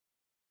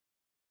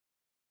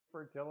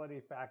Fertility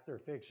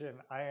Factor Fiction.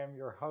 I am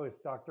your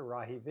host, Dr.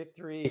 Rahi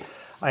Victory.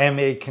 I am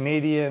a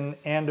Canadian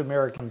and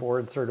American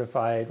board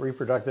certified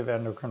reproductive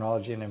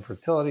endocrinology and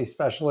infertility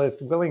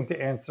specialist, willing to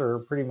answer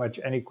pretty much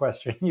any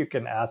question you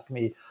can ask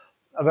me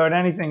about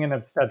anything in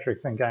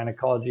obstetrics and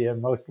gynecology,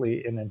 and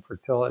mostly in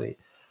infertility.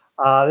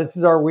 This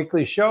is our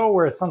weekly show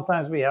where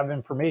sometimes we have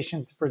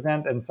information to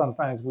present and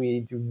sometimes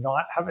we do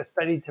not have a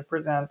study to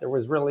present. There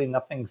was really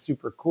nothing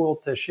super cool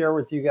to share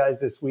with you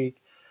guys this week.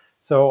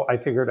 So I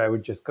figured I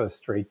would just go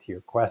straight to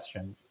your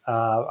questions.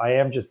 I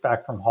am just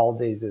back from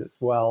holidays as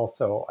well,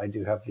 so I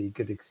do have the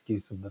good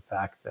excuse of the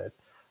fact that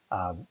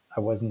I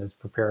wasn't as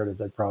prepared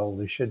as I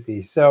probably should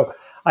be. So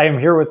I am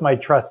here with my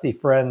trusty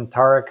friend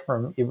Tarek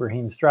from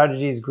Ibrahim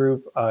Strategies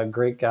Group, a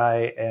great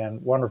guy and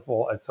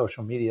wonderful at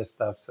social media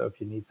stuff. So if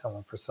you need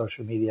someone for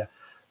social media,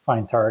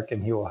 find Tarek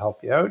and he will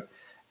help you out.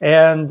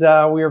 And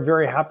we are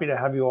very happy to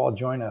have you all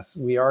join us.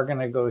 We are going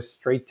to go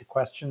straight to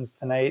questions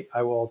tonight.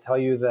 I will tell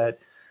you that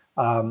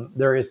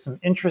there is some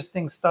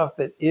interesting stuff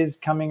that is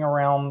coming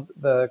around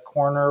the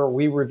corner.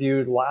 We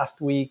reviewed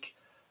last week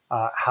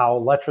how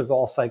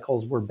letrozole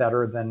cycles were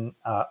better than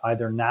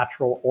either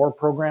natural or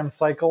program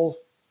cycles.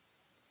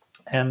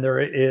 And there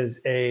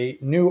is a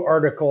new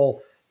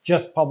article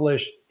just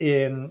published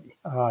in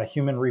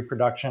Human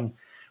Reproduction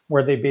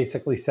where they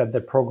basically said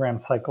that program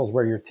cycles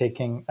where you're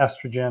taking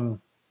estrogen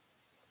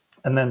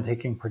and then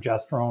taking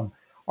progesterone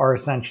are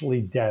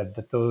essentially dead,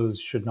 that those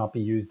should not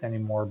be used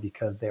anymore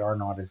because they are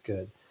not as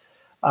good.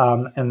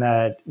 And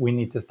that we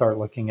need to start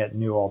looking at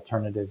new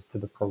alternatives to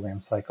the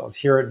program cycles.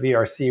 Here at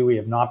VRC, we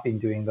have not been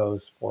doing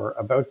those for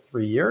about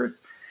 3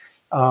 years.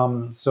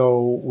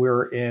 So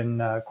we're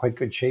in quite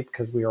good shape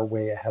because we are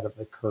way ahead of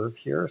the curve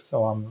here.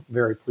 So I'm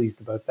very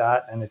pleased about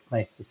that. And it's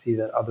nice to see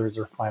that others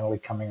are finally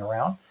coming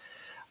around.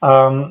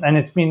 And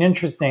it's been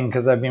interesting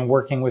because I've been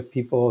working with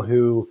people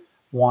who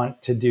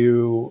want to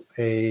do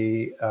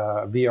a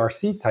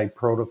VRC type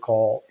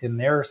protocol in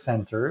their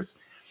centers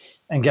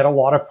and get a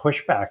lot of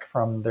pushback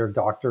from their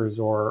doctors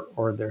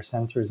or their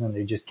centers, and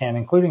they just can't,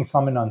 including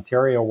some in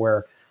Ontario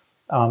where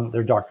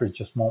their doctors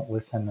just won't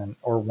listen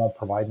or won't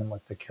provide them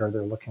with the care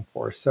they're looking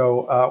for.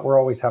 So we're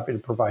always happy to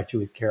provide you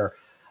with care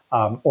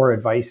or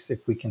advice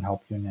if we can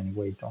help you in any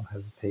way. Don't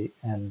hesitate,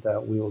 and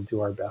we will do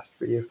our best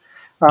for you.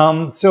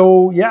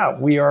 So yeah,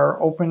 we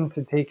are open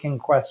to taking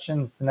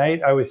questions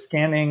tonight. I was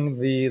scanning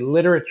the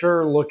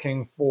literature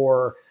looking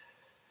for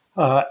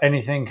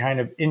anything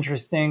kind of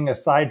interesting.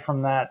 Aside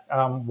from that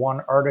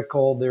one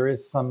article, there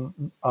is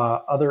some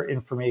other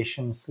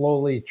information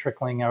slowly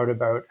trickling out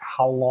about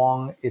how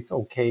long it's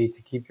okay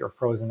to keep your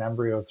frozen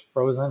embryos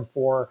frozen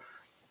for.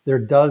 There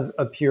does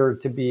appear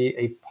to be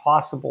a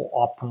possible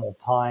optimal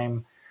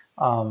time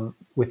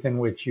within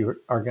which you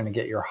are going to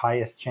get your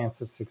highest chance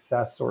of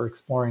success. So we're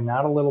exploring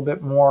that a little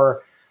bit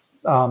more.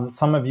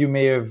 Some of you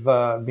may have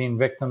been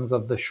victims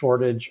of the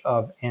shortage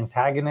of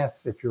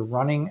antagonists if you're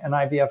running an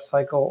IVF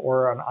cycle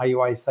or an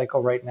IUI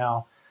cycle right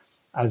now.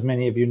 As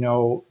many of you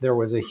know, there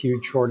was a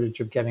huge shortage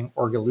of getting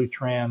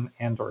orgalutran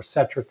and or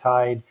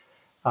cetrotide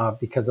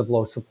because of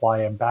low supply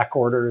and back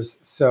orders.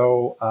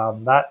 So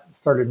that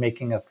started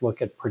making us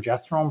look at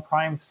progesterone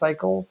primed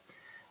cycles,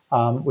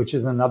 which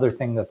is another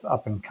thing that's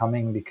up and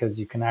coming because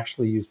you can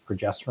actually use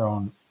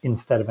progesterone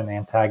instead of an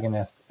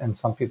antagonist. And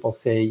some people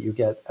say you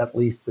get at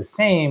least the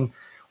same,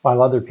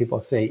 while other people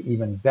say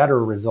even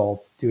better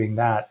results doing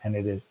that. And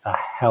it is a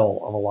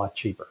hell of a lot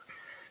cheaper.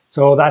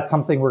 So that's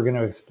something we're going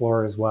to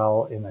explore as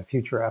well in a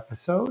future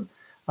episode.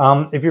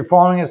 If you're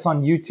following us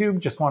on YouTube,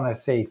 just want to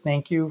say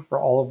thank you for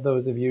all of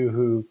those of you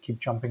who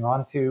keep jumping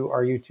onto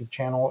our YouTube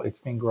channel. It's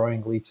been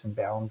growing leaps and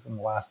bounds in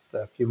the last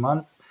few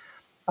months.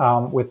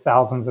 With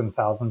thousands and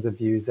thousands of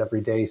views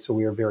every day. So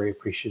we are very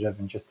appreciative,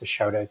 and just a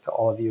shout out to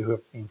all of you who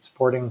have been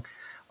supporting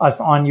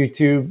us on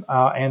YouTube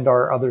and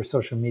our other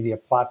social media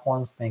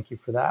platforms. Thank you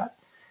for that.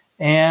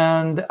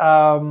 And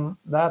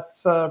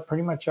that's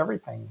pretty much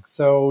everything.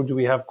 So do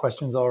we have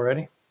questions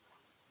already?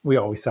 We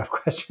always have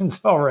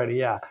questions already,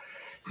 yeah.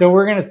 So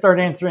we're going to start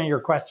answering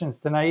your questions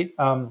tonight.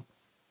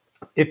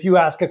 If you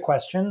ask a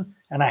question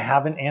and I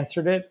haven't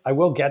answered it, I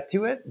will get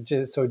to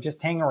it. So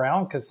just hang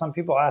around, because some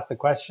people ask the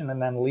question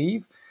and then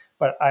leave.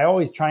 But I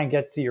always try and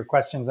get to your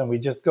questions, and we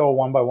just go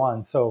one by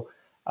one. So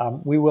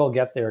we will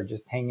get there.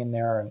 Just hang in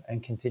there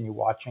and continue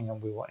watching, and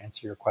we will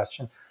answer your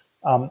question.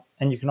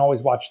 And you can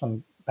always watch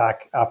them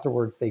back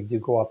afterwards. They do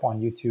go up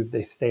on YouTube.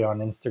 They stay on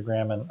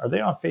Instagram. And are they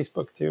on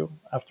Facebook too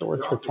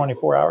afterwards for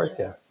 24 hours?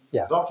 Yeah.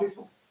 Yeah. It's on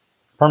Facebook.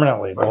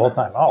 Permanently the whole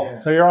time. Oh, yeah.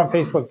 So you're on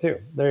Facebook too.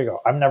 There you go.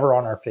 I'm never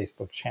on our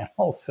Facebook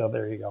channel, so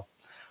there you go.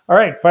 All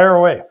right, fire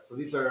away. So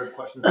these are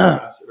questions I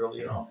asked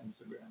earlier on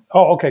Instagram.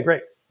 Oh, okay,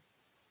 great.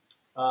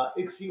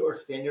 ICSI or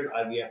standard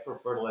IVF for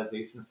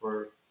fertilization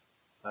for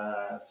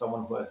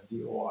someone who has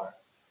DOR?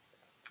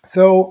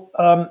 So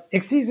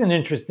ICSI is an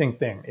interesting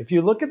thing. If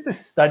you look at the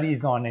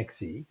studies on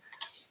ICSI,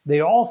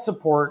 they all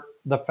support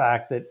the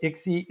fact that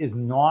ICSI is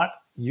not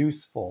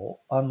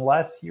useful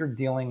unless you're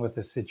dealing with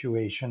a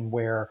situation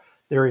where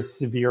there is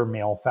severe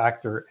male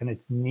factor and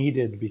it's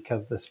needed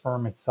because the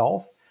sperm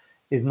itself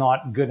is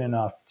not good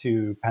enough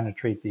to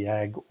penetrate the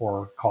egg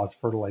or cause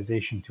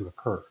fertilization to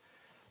occur.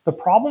 The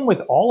problem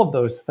with all of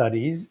those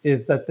studies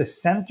is that the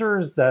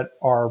centers that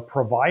are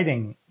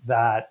providing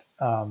that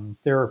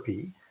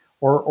therapy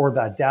or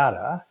that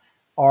data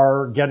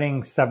are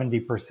getting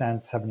 70%,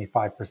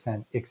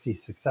 75% ICSI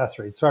success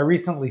rate. So I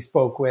recently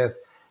spoke with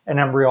an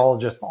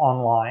embryologist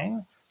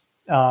online,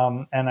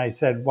 and I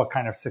said, what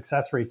kind of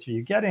success rates are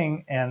you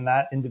getting? And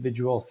that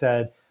individual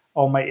said,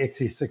 oh, my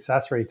ICSI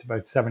success rate's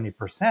about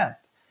 70%,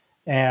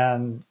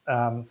 and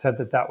said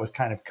that that was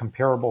kind of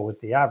comparable with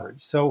the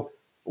average. So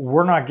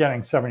we're not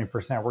getting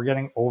 70%, we're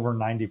getting over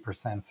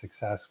 90%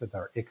 success with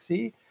our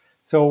ICSI.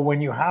 So when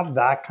you have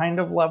that kind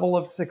of level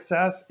of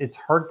success, it's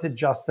hard to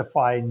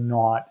justify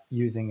not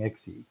using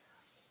ICSI.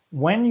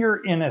 When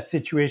you're in a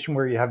situation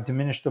where you have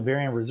diminished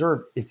ovarian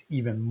reserve, it's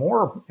even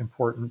more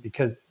important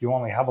because you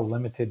only have a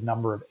limited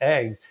number of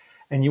eggs,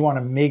 and you want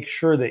to make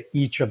sure that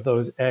each of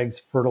those eggs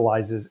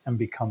fertilizes and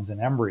becomes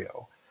an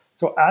embryo.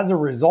 So as a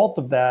result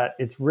of that,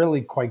 it's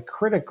really quite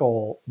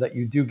critical that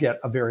you do get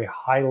a very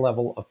high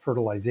level of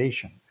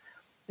fertilization.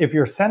 If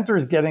your center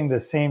is getting the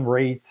same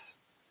rates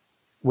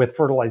with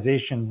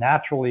fertilization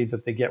naturally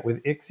that they get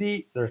with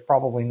ICSI, there's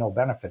probably no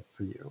benefit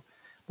for you.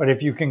 But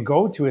if you can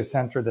go to a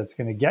center that's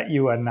going to get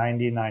you a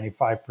 90,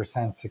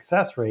 95%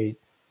 success rate,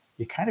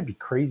 you kind of be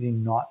crazy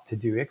not to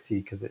do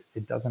ICSI because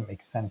it doesn't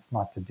make sense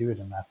not to do it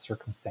in that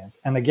circumstance.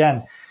 And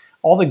again,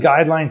 all the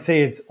guidelines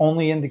say it's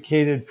only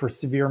indicated for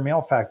severe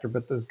male factor,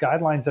 but those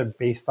guidelines are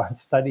based on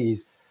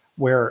studies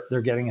where they're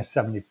getting a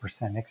 70%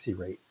 ICSI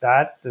rate.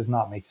 That does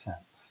not make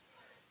sense.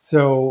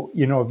 So,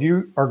 if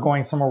you are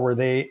going somewhere where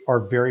they are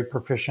very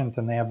proficient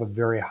and they have a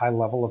very high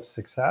level of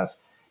success,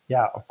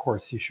 yeah, of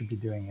course, you should be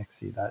doing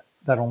ICSI.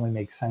 That only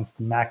makes sense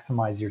to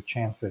maximize your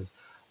chances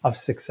of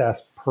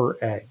success per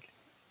egg.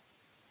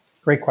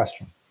 Great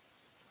question.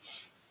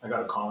 I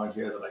got a comment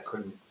here that I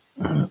couldn't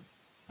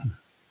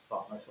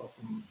stop myself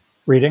from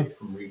reading.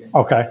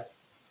 Okay.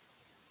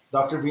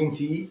 Dr.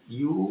 Vinti,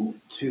 you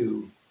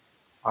too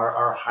are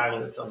our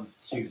highlights on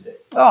Tuesday.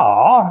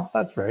 Oh,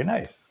 that's very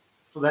nice.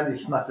 So then they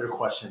snuck their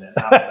question in.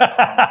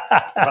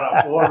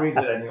 But we'll read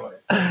it anyway.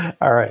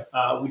 All right.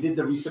 We did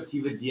the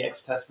Receptiva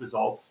DX test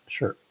results.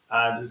 Sure.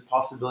 There's a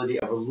possibility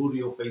of a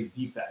luteal phase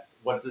defect.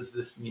 What does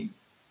this mean?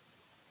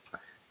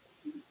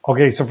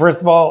 Okay, so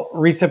first of all,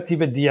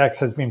 Receptiva DX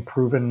has been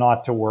proven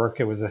not to work.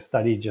 It was a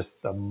study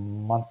just a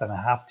month and a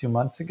half, 2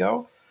 months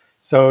ago.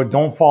 So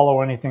don't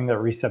follow anything that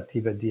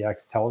Receptiva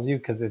DX tells you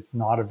because it's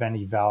not of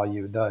any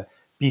value. The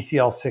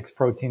BCL6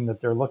 protein that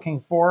they're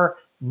looking for,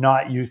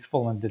 not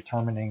useful in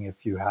determining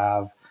if you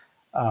have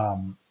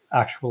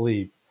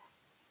actually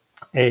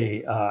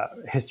a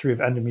history of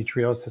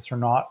endometriosis or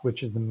not,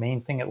 which is the main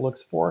thing it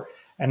looks for.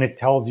 And it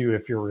tells you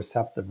if you're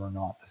receptive or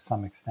not to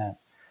some extent.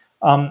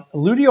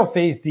 Luteal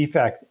phase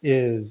defect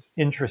is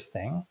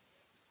interesting.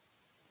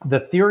 The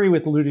theory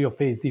with luteal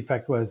phase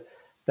defect was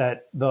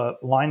that the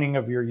lining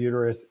of your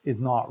uterus is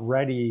not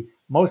ready,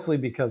 mostly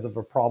because of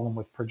a problem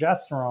with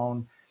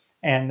progesterone,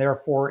 and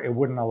therefore it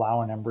wouldn't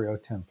allow an embryo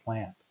to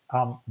implant.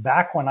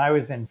 Back when I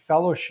was in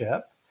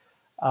fellowship,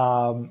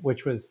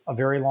 which was a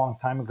very long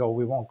time ago,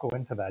 we won't go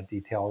into that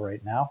detail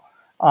right now,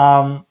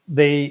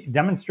 they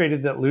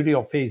demonstrated that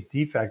luteal phase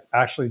defect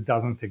actually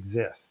doesn't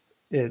exist.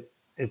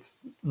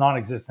 It's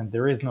non-existent.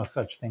 There is no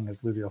such thing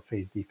as luteal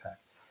phase defect.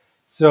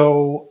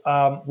 So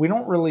we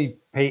don't really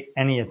pay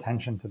any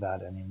attention to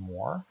that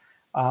anymore.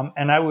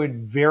 And I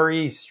would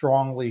very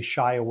strongly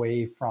shy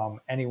away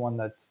from anyone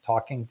that's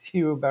talking to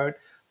you about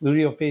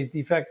luteal phase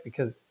defect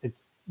because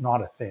it's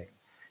not a thing.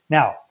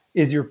 Now,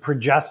 is your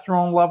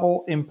progesterone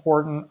level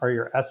important? Are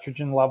your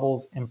estrogen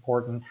levels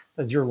important?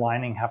 Does your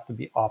lining have to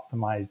be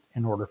optimized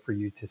in order for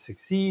you to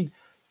succeed?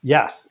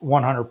 Yes,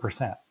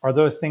 100%. Are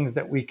those things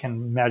that we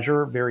can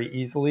measure very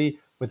easily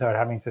without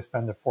having to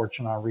spend a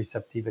fortune on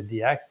Receptiva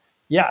DX?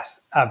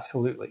 Yes,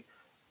 absolutely.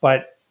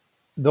 But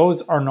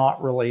those are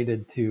not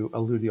related to a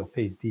luteal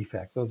phase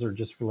defect. Those are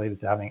just related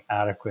to having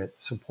adequate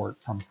support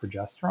from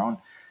progesterone.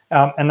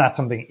 And that's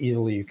something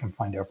easily you can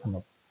find out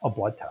from a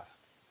blood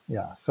test.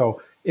 Yeah,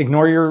 so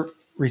ignore your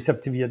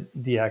Receptiva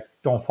DX.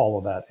 Don't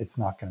follow that. It's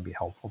not going to be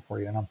helpful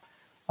for you. And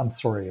I'm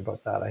sorry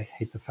about that. I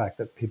hate the fact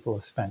that people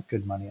have spent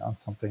good money on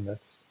something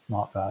that's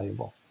not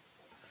valuable.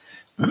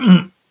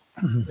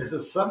 Is a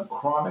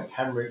subchorionic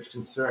hemorrhage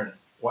concern?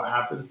 What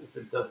happens if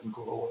it doesn't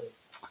go away?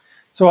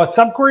 So a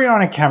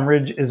subchorionic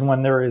hemorrhage is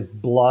when there is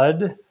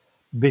blood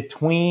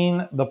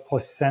between the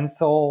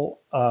placental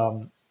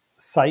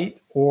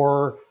site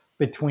or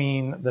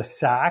between the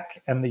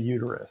sac and the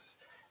uterus.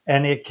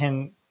 And it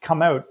can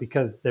come out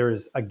because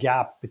there's a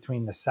gap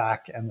between the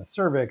sac and the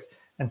cervix.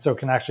 And so it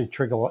can actually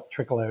trickle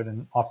out,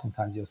 and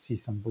oftentimes you'll see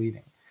some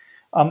bleeding.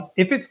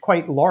 If it's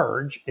quite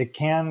large, it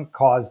can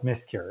cause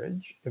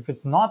miscarriage. If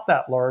it's not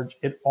that large,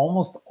 it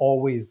almost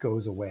always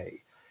goes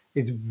away.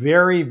 It's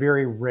very,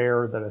 very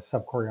rare that a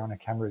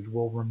subchorionic hemorrhage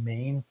will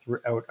remain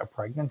throughout a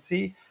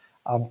pregnancy.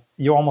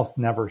 You almost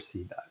never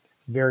see that.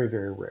 It's very,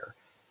 very rare.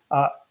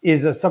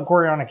 Is a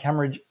subchorionic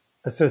hemorrhage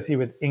associated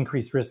with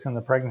increased risk in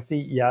the pregnancy?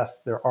 Yes,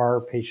 there are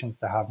patients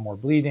that have more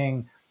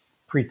bleeding,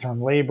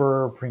 preterm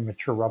labor,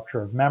 premature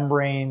rupture of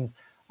membranes.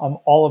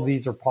 All of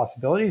these are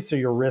possibilities. So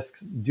your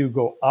risks do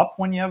go up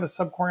when you have a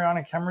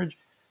subchorionic hemorrhage,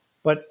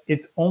 but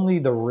it's only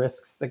the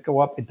risks that go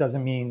up. It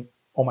doesn't mean,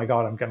 oh my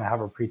God, I'm going to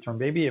have a preterm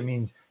baby. It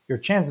means your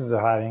chances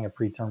of having a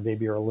preterm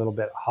baby are a little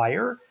bit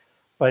higher,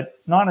 but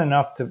not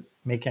enough to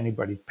make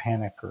anybody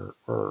panic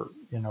or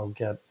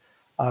get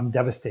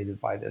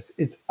devastated by this.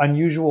 It's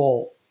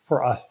unusual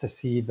for us to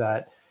see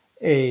that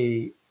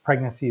a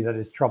pregnancy that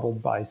is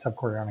troubled by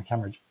subchorionic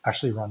hemorrhage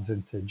actually runs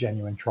into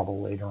genuine trouble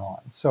later on.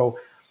 So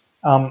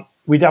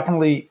we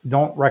definitely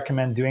don't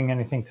recommend doing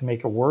anything to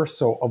make it worse.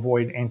 So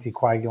avoid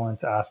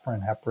anticoagulants,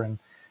 aspirin, heparin,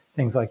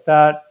 things like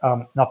that.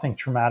 Nothing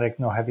traumatic,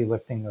 no heavy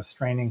lifting, no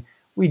straining.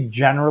 We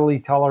generally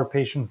tell our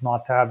patients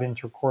not to have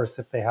intercourse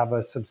if they have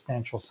a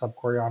substantial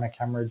subchorionic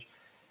hemorrhage,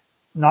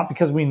 not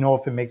because we know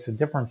if it makes a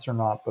difference or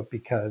not, but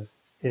because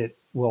it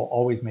will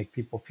always make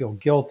people feel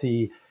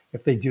guilty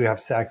if they do have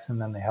sex and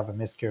then they have a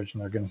miscarriage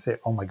and they're going to say,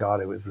 oh my God,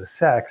 it was the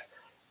sex.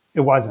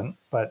 It wasn't,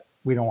 but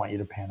we don't want you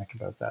to panic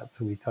about that.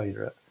 So we tell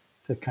you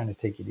to kind of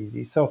take it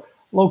easy. So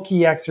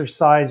low-key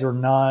exercise or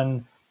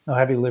none, no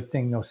heavy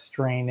lifting, no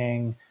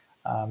straining.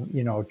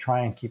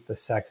 Try and keep the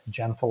sex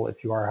gentle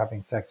if you are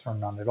having sex, or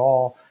none at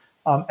all.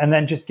 And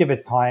then just give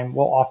it time.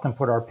 We'll often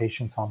put our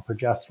patients on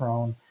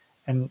progesterone,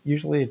 and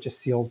usually it just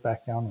seals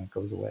back down and it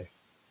goes away.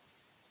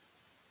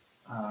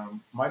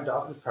 My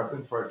doctor's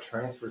prepping for a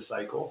transfer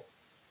cycle.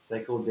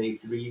 Cycle day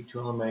 3,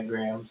 2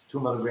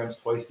 milligrams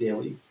twice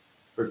daily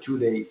for 2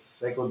 days.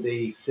 Cycle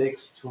day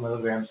 6, 2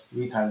 milligrams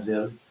 3 times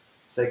daily.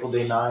 Cycle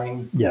day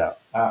 9,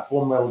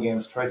 4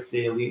 milligrams twice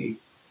daily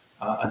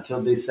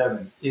until day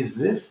 7. Is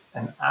this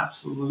an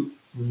absolute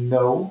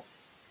no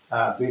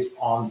based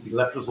on the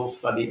letrozole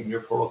study in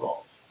your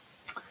protocols?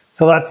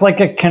 So that's like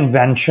a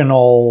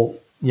conventional,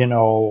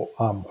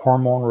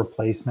 hormone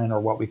replacement, or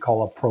what we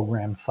call a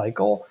programmed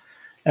cycle.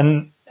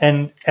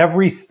 And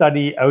every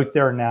study out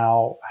there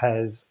now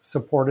has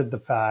supported the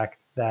fact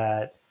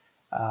that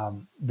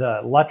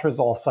the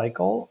letrozole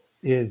cycle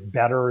is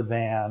better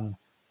than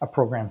a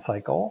programmed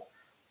cycle.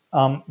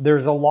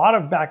 There's a lot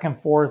of back and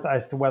forth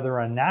as to whether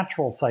a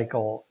natural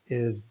cycle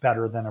is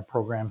better than a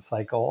programmed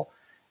cycle.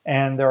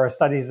 And there are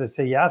studies that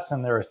say yes,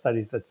 and there are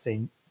studies that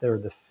say they're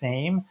the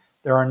same.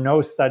 There are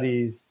no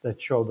studies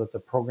that show that the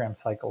programmed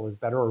cycle is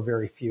better, or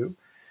very few,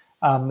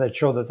 that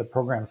show that the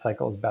programmed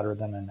cycle is better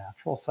than a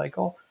natural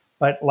cycle.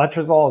 But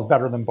letrozole is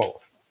better than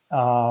both.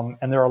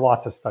 And there are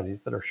lots of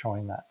studies that are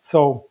showing that.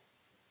 So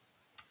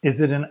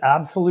is it an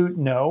absolute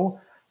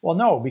no? Well,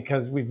 no,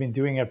 because we've been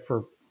doing it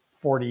for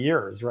 40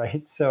 years,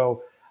 right?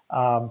 So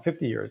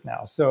 50 years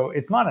now. So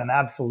it's not an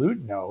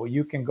absolute no.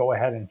 You can go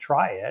ahead and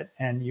try it,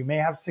 and you may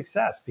have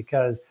success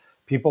because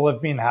people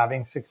have been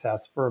having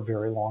success for a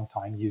very long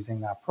time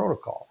using that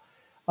protocol.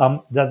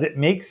 Does it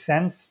make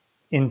sense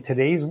in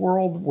today's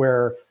world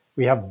where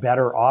we have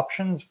better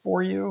options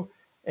for you?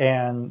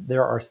 And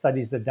there are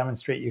studies that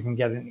demonstrate you can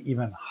get an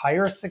even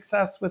higher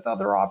success with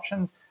other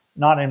options?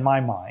 Not in my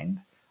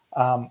mind.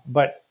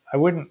 But I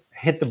wouldn't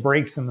hit the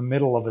brakes in the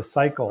middle of a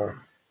cycle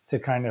to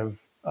kind of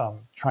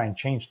try and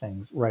change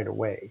things right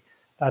away.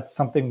 That's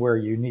something where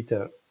you need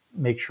to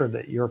make sure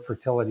that your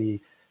fertility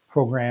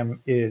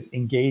program is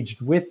engaged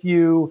with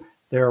you.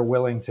 They're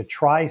willing to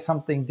try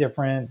something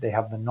different. They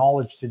have the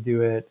knowledge to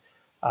do it.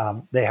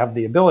 They have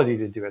the ability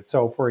to do it.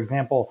 So, for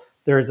example,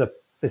 there's a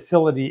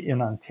facility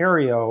in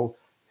Ontario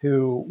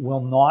who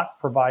will not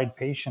provide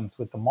patients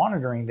with the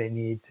monitoring they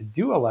need to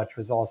do a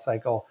letrozole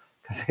cycle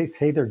because they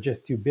say they're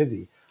just too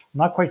busy. I'm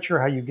not quite sure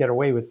how you get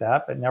away with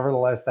that, but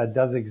nevertheless, that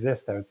does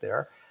exist out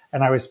there.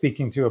 And I was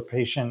speaking to a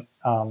patient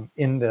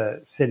in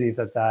the city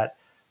that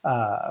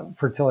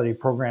fertility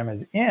program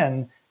is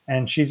in,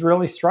 and she's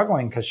really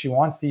struggling because she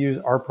wants to use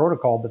our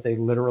protocol, but they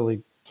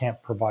literally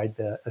can't provide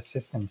the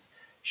assistance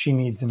she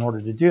needs in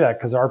order to do that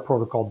because our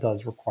protocol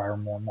does require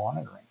more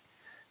monitoring.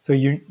 So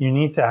you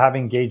need to have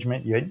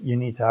engagement, you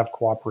need to have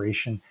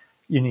cooperation,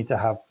 you need to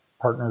have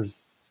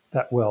partners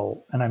that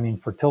will, and I mean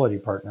fertility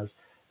partners,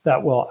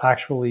 that will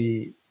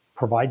actually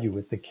provide you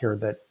with the care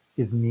that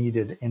is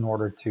needed in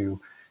order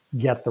to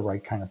get the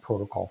right kind of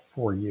protocol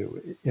for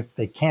you. If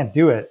they can't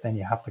do it, then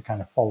you have to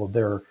kind of follow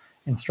their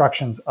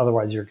instructions.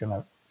 Otherwise, you're going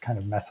to kind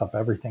of mess up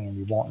everything and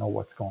you won't know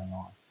what's going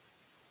on.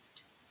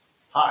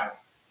 Hi.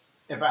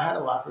 If I had a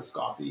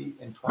laparoscopy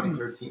in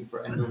 2013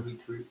 for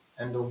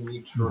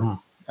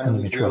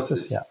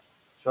endometriosis, yeah.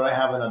 Should I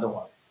have another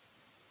one?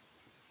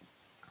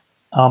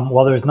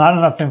 Well, there's not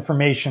enough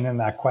information in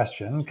that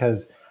question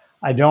because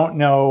I don't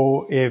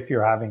know if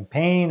you're having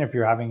pain, if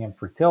you're having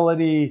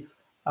infertility,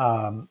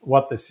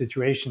 what the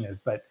situation is.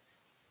 But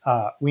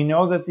we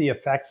know that the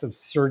effects of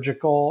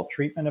surgical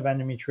treatment of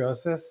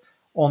endometriosis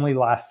only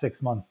last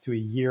 6 months to a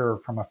year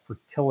from a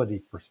fertility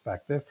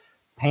perspective.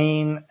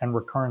 Pain and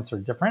recurrence are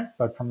different,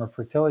 but from a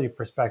fertility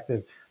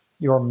perspective,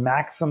 your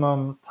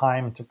maximum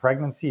time to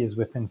pregnancy is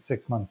within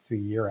 6 months to a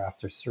year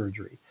after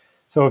surgery.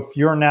 So if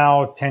you're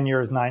now 10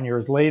 years, 9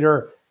 years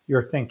later,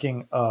 you're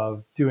thinking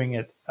of doing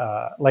it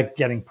like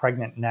getting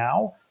pregnant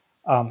now,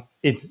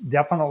 it's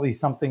definitely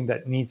something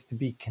that needs to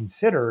be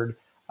considered.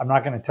 I'm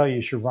not going to tell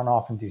you should run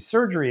off and do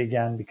surgery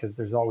again because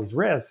there's always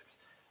risks,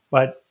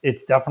 but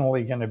it's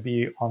definitely going to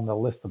be on the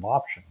list of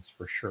options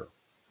for sure.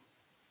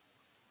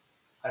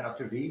 Hi,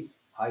 Dr. V.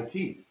 Hi,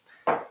 T.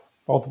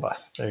 Both of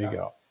us. There you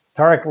go.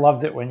 Tarek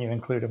loves it when you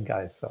include him,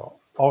 guys. So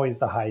always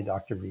the hi,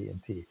 Dr. V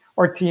and T.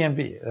 Or T and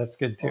B. That's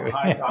good too. Or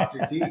hi,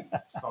 Dr. T.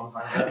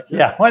 Sometimes that's good.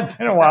 Yeah, once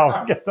in a while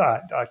we get the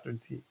hi, Dr.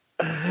 T.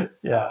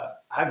 Yeah.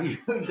 Have you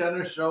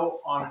done a show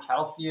on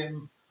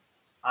calcium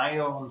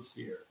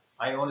ionosphere?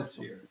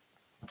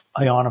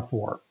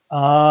 Ionophore.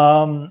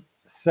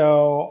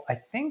 So I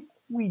think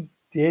we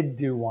did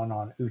do one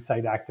on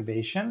oocyte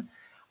activation.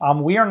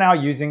 We are now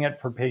using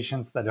it for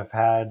patients that have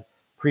had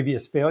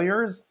previous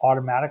failures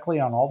automatically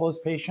on all those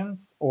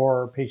patients,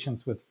 or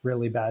patients with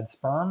really bad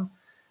sperm.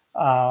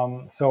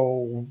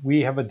 So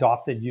we have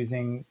adopted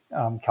using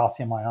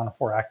calcium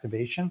ionophore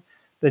activation.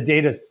 The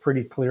data is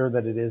pretty clear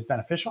that it is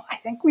beneficial. I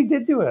think we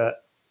did do a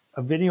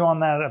video on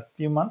that a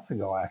few months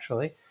ago,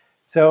 actually.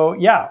 So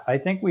yeah, I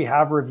think we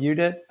have reviewed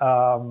it,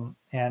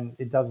 and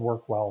it does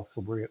work well.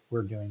 So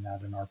we're doing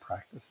that in our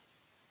practice.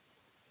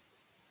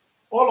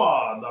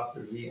 Hola,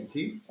 Dr. V and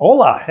T.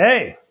 Hola,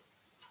 hey.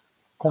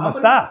 ¿Cómo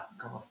está?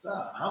 ¿Cómo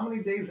está? How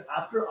many days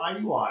after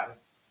IUI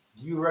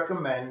do you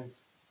recommend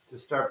to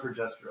start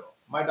progesterone?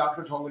 My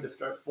doctor told me to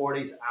start 4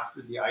 days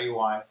after the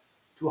IUI,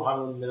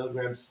 200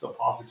 milligrams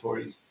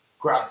suppositories.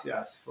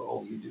 Gracias for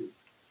all you do.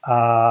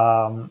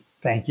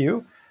 Thank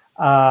you.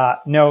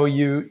 No,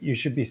 you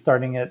should be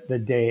starting it the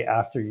day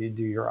after you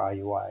do your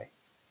IUI.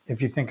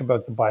 If you think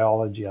about the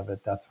biology of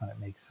it, that's when it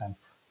makes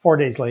sense. 4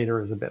 days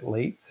later is a bit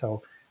late,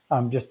 so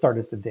just start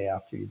it the day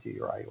after you do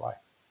your IUI.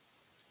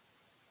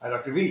 Hi,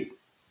 Dr. V.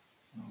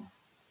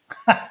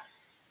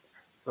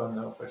 Don't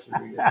know if I should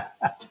read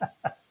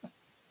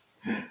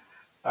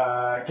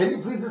it. Can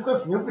you please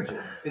discuss Neupogen?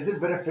 Is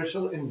it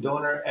beneficial in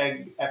donor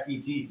egg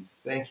FETs?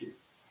 Thank you.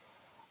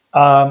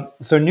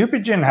 So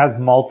Neupogen has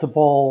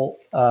multiple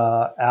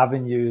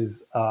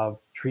avenues of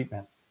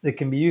treatment. It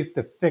can be used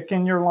to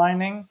thicken your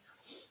lining.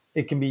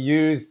 It can be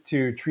used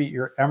to treat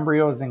your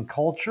embryos in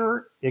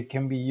culture. It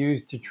can be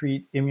used to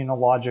treat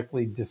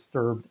immunologically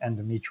disturbed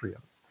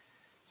endometrium.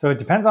 So it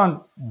depends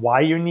on why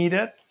you need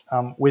it.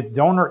 With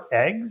donor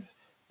eggs,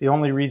 the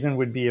only reason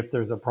would be if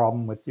there's a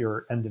problem with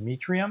your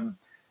endometrium,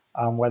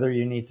 whether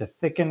you need to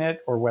thicken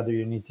it or whether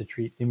you need to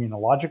treat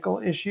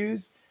immunological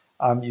issues.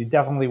 You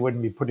definitely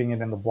wouldn't be putting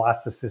it in the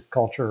blastocyst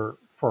culture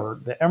for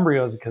the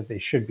embryos because they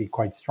should be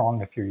quite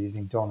strong if you're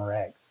using donor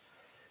eggs.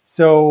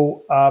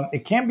 So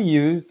it can be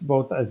used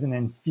both as an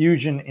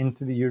infusion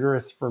into the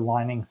uterus for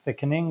lining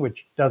thickening,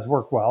 which does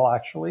work well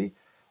actually,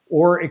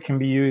 or it can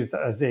be used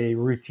as a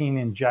routine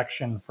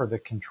injection for the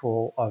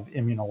control of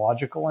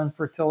immunological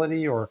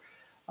infertility or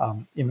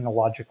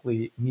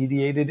immunologically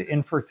mediated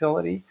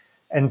infertility.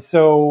 And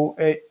so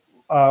it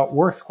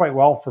works quite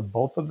well for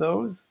both of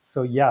those.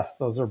 So yes,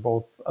 those are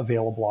both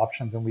available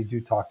options, and we do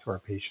talk to our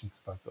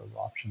patients about those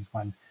options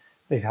when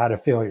they've had a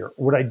failure.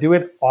 Would I do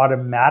it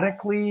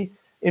automatically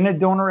in a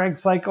donor egg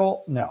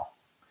cycle? No,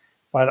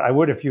 but I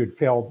would if you had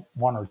failed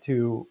 1 or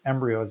 2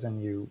 embryos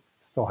and you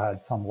still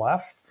had some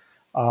left.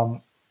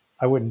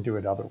 I wouldn't do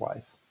it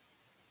otherwise.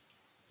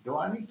 Do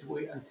I need to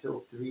wait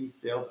until 3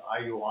 failed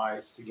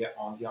IUIs to get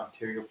on the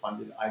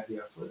Ontario-funded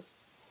IVF list?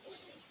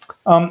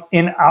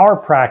 In our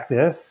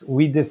practice,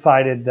 we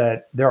decided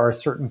that there are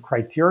certain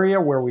criteria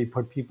where we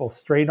put people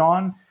straight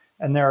on,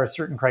 and there are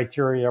certain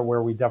criteria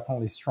where we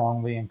definitely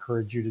strongly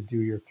encourage you to do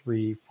your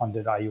 3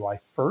 funded IUI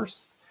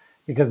first,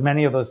 because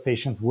many of those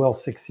patients will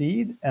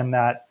succeed, and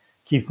that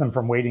keeps them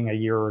from waiting a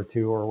year or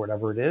 2 or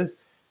whatever it is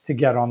to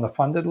get on the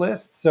funded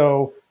list.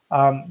 So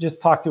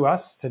just talk to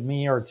us, to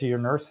me or to your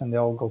nurse, and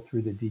they'll go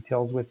through the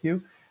details with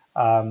you.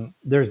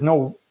 There's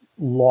no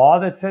law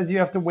that says you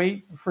have to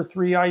wait for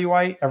 3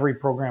 IUI. Every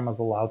program is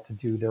allowed to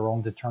do their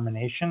own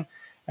determination.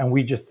 And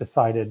we just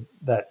decided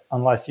that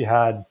unless you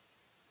had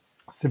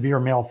severe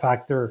male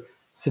factor,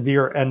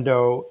 severe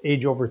endo,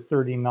 age over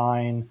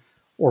 39,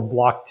 or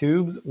blocked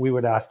tubes, we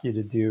would ask you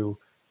to do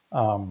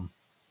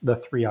the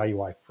 3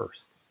 IUI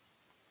first.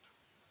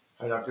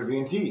 Hi, Dr.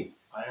 V&T.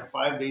 I am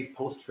 5 days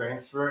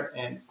post-transfer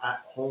and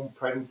at-home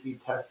pregnancy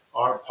tests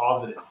are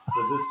positive.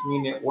 Does this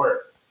mean it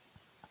works?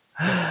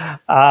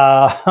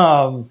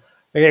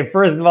 Okay,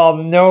 first of all,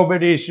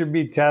 nobody should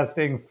be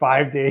testing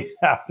 5 days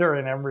after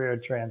an embryo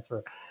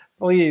transfer.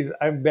 Please,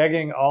 I'm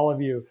begging all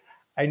of you.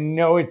 I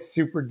know it's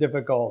super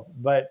difficult,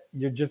 but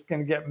you're just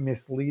going to get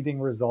misleading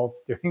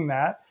results doing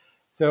that.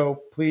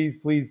 So please,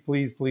 please,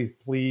 please, please,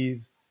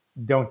 please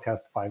don't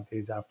test 5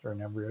 days after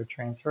an embryo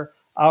transfer.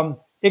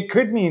 It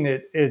could mean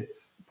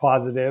it's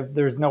positive.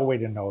 There's no way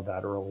to know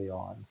that early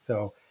on.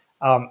 So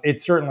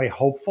it's certainly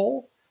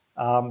hopeful.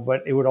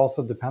 But it would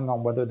also depend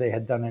on whether they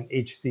had done an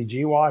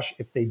HCG wash.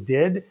 If they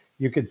did,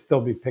 you could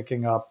still be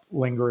picking up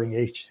lingering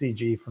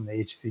HCG from the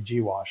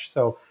HCG wash.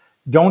 So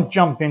don't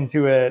jump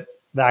into it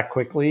that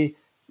quickly.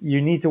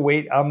 You need to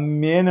wait a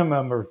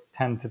minimum of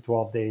 10 to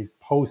 12 days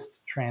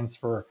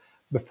post-transfer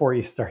before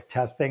you start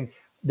testing.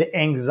 The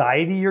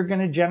anxiety you're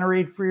going to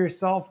generate for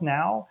yourself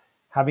now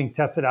having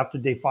tested after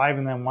day 5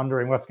 and then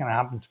wondering what's going to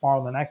happen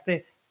tomorrow or the next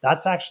day,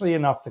 that's actually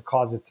enough to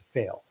cause it to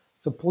fail.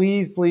 So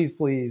please, please,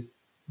 please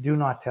do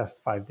not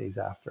test 5 days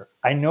after.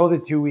 I know the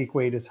 2-week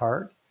wait is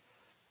hard.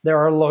 There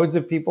are loads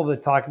of people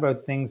that talk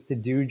about things to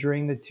do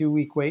during the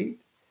 2-week wait.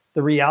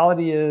 The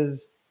reality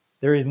is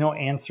there is no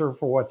answer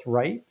for what's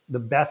right. The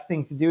best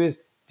thing to do is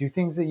do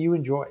things that you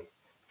enjoy.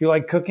 If you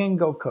like cooking,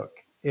 go cook.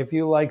 If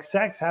you like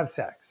sex, have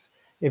sex.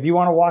 If you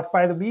want to walk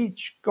by the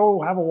beach,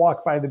 go have a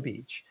walk by the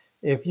beach.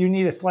 If you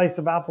need a slice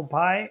of apple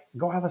pie,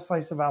 go have a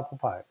slice of apple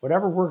pie.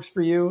 Whatever works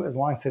for you, as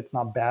long as it's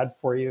not bad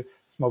for you,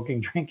 smoking,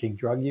 drinking,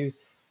 drug use,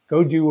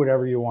 go do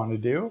whatever you want to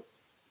do.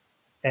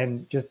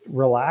 And just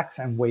relax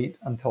and wait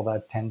until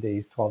that 10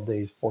 days, 12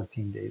 days,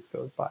 14 days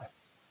goes by.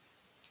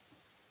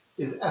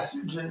 Is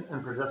estrogen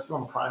and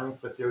progesterone priming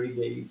for 30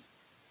 days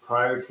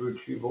prior to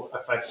retrieval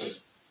effective?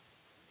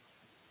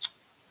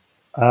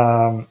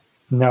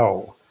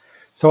 No.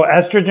 So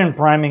estrogen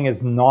priming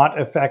is not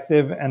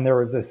effective, and there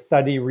was a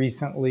study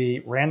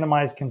recently,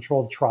 randomized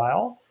controlled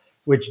trial,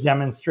 which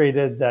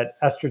demonstrated that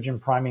estrogen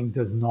priming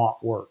does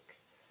not work.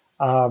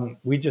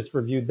 We just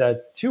reviewed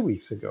that 2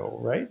 weeks ago,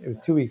 right? It was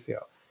 2 weeks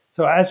ago.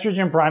 So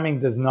estrogen priming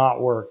does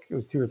not work. It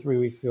was 2 or 3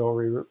 weeks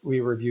ago. We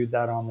reviewed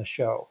that on the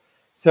show.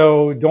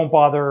 So don't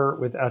bother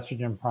with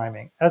estrogen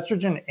priming.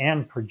 Estrogen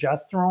and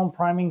progesterone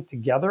priming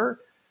together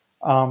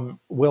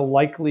will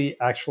likely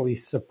actually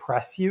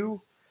suppress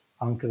you,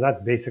 because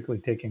that's basically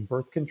taking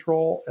birth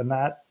control, and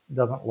that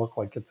doesn't look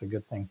like it's a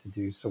good thing to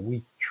do. So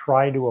we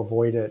try to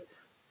avoid it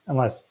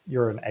unless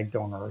you're an egg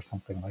donor or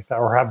something like that,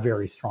 or have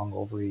very strong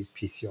ovaries,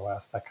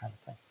 PCOS, that kind of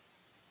thing.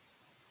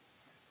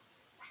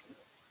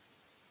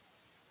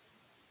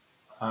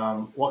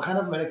 What kind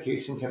of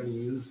medication can be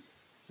used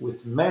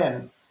with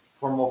men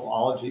for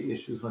morphology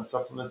issues when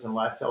supplements and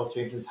lifestyle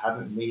changes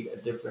haven't made a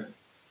difference?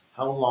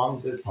 How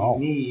long does he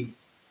need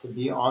to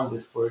be on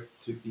this for it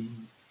to be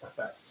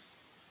effective?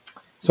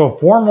 So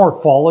for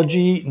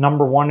morphology,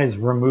 number one is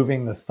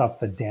removing the stuff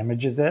that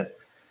damages it.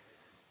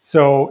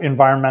 So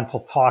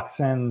environmental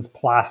toxins,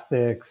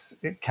 plastics,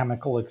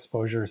 chemical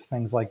exposures,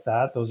 things like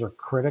that, those are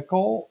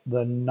critical.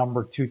 The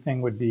number 2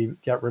 thing would be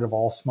get rid of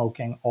all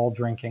smoking, all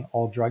drinking,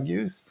 all drug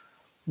use.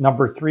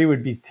 Number 3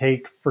 would be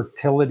take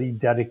fertility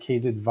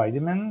dedicated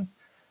vitamins.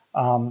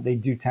 They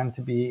do tend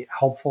to be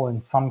helpful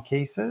in some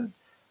cases.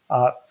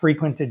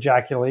 Frequent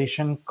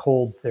ejaculation,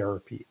 cold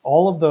therapy.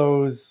 All of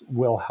those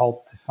will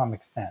help to some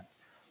extent.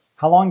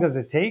 How long does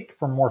it take?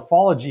 For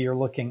morphology, you're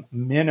looking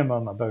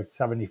minimum about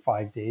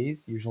 75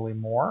 days, usually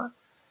more.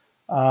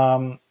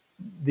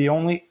 The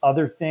only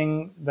other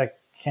thing that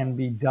can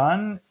be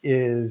done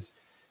is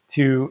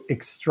to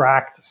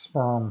extract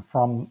sperm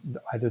from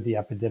either the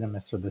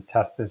epididymis or the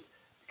testis,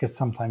 because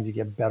sometimes you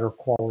get better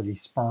quality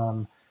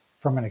sperm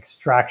from an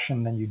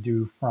extraction than you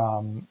do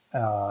from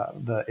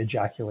the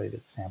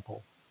ejaculated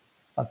sample.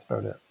 That's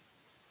about it.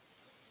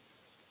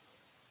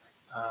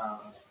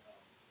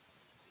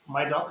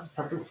 My doctor's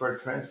prepping for a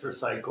transfer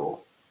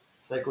cycle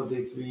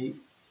day 3.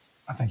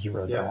 I think you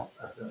read that.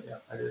 Yeah,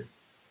 I did.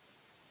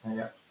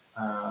 Yeah.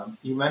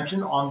 You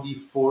mentioned on the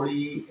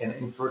 40 and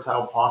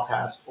infertile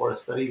podcast or a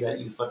study that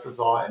used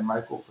letrozole and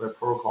microflare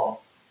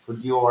protocol for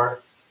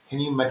DOR. Can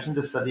you mention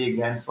the study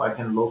again so I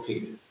can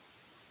locate it?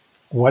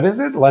 What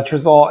is it?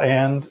 Letrozole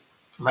and?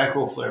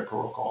 Microflare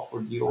protocol for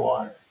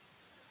DOR.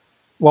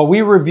 Well,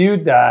 we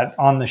reviewed that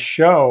on the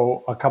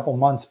show a couple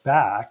months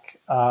back.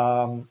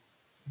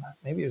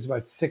 Maybe it was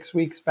about 6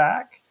 weeks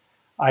back.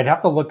 I'd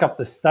have to look up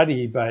the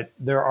study, but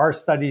there are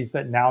studies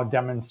that now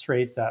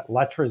demonstrate that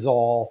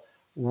letrozole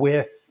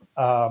with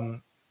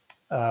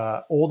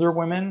older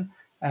women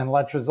and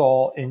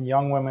letrozole in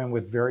young women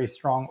with very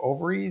strong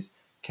ovaries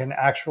can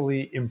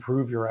actually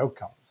improve your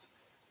outcomes.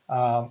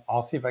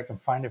 I'll see if I can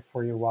find it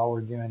for you while we're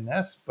doing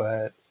this,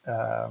 but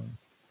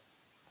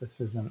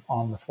this is an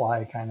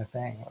on-the-fly kind of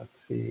thing.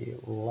 Let's see,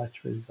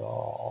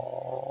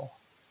 letrozole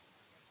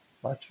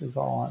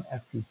on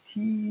FET.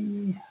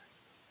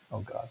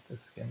 Oh God,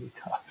 this is gonna be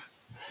tough.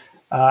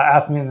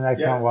 Ask me the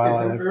next one while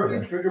I look. Is an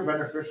early trigger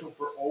beneficial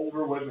for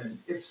older women?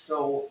 If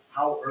so,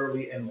 how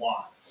early and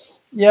why?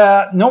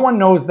 Yeah, no one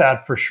knows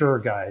that for sure,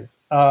 guys.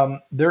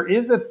 There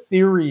is a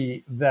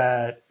theory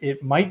that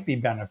it might be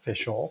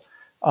beneficial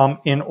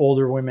in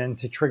older women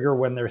to trigger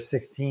when they're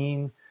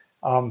 16,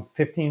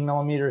 15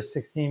 millimeters,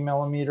 16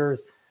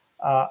 millimeters.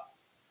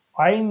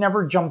 I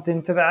never jumped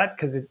into that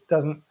because it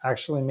doesn't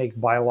actually make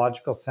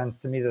biological sense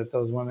to me that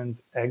those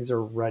women's eggs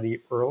are ready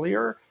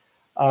earlier,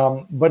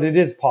 but it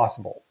is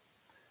possible.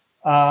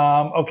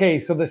 Okay,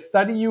 so the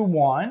study you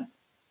want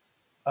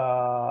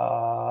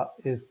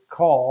is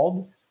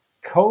called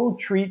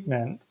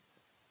Co-Treatment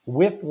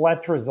with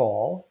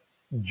Letrozole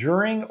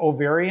during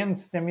ovarian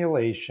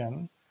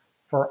stimulation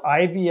for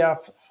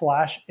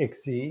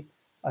IVF/ICSI,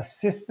 a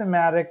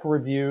systematic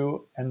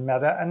review and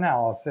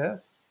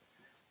meta-analysis.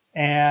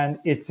 And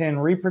it's in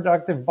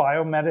Reproductive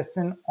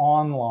Biomedicine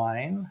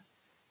Online.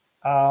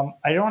 I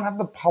don't have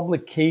the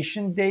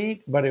publication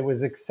date, but it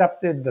was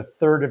accepted the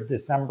 3rd of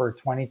December,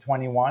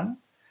 2021.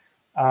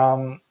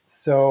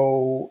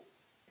 So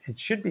it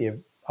should be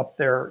up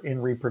there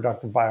in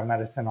reproductive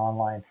biomedicine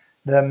online.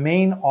 The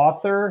main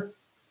author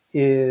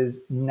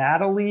is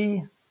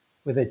Natalie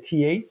with a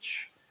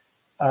TH,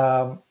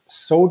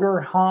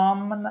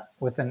 Soderholm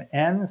with an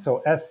N,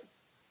 so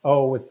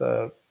S-O with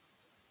the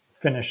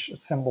Finnish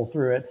symbol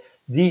through it,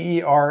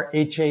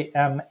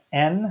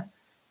 Derhamn,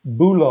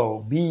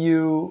 Bulow,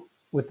 B-U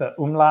with the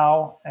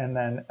umlaut, and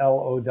then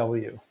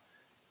L-O-W.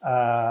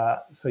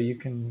 So you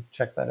can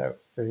check that out.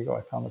 There you go.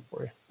 I found it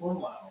for you.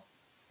 Umlaut.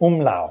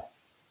 Umlaut.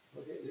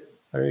 Okay, yeah.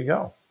 There you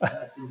go.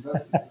 That's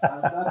impressive.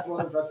 That's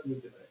what impressed me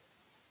today.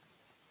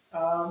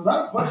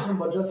 Not a question,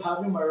 but just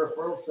having my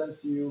referral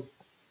sent to you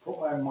put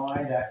my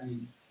mind at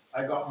ease.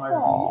 I got my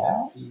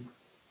BFP.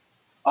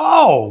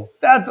 Oh,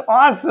 that's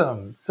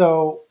awesome.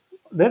 So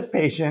this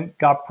patient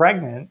got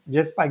pregnant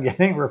just by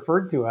getting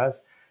referred to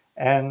us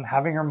and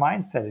having her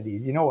mind set at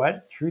ease. You know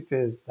what? Truth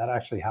is that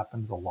actually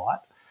happens a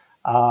lot.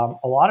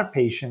 A lot of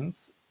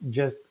patients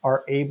just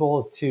are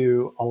able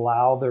to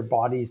allow their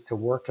bodies to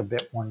work a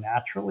bit more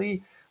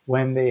naturally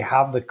when they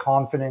have the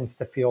confidence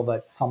to feel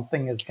that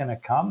something is going to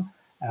come.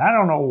 And I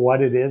don't know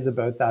what it is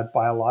about that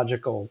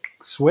biological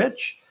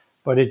switch,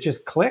 but it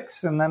just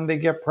clicks and then they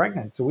get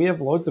pregnant. So we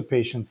have loads of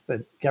patients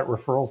that get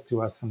referrals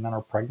to us and then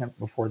are pregnant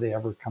before they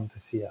ever come to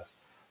see us.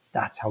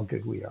 That's how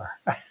good we are.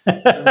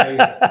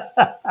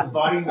 The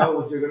body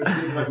knows you're going to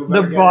see like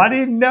the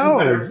body knows.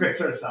 We better fix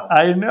ourselves.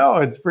 I know.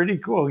 It's pretty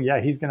cool. Yeah,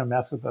 he's going to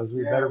mess with us.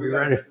 We better be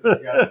ready. We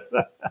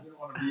don't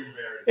want to be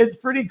embarrassed. It's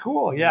pretty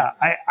cool. Yeah,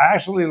 I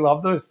actually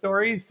love those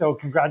stories. So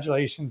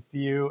congratulations to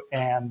you.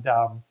 And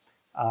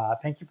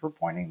thank you for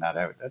pointing that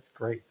out. That's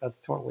great. That's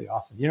totally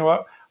awesome. You know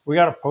what? We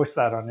got to post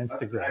that on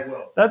Instagram. I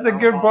will. That's a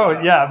good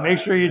post. Yeah, make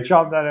sure you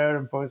chop that out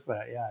and post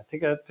that. Yeah,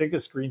 take a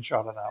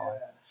screenshot of that one.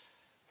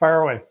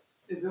 Fire away.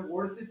 Is it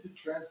worth it to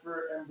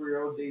transfer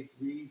embryo day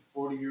 3,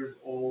 40 years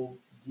old,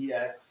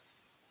 DX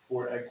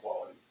for egg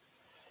quality?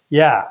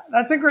 Yeah,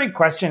 that's a great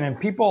question. And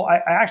people, I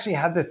actually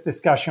had this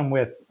discussion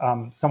with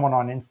someone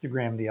on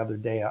Instagram the other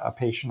day, a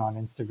patient on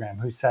Instagram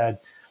who said,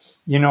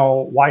 you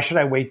know, why should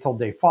I wait till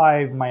day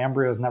 5? My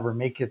embryos never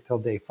make it till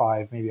day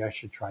 5. Maybe I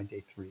should try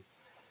day 3.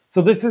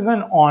 So this is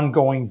an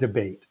ongoing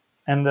debate.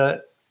 And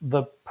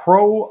the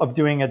pro of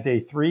doing a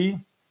day 3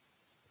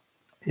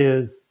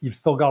 is you've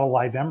still got a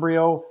live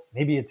embryo.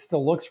 Maybe it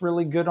still looks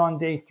really good on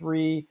day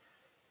 3.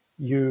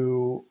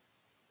 You,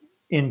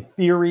 in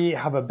theory,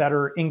 have a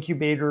better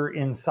incubator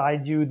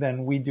inside you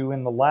than we do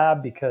in the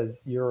lab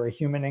because you're a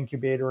human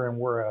incubator and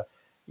we're a,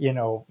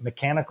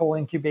 mechanical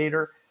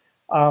incubator.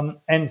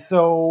 And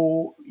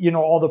so,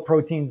 all the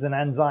proteins and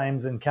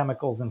enzymes and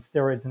chemicals and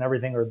steroids and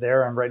everything are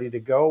there and ready to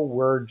go.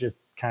 We're just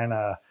kind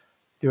of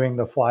doing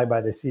the fly by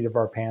the seat of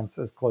our pants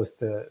as close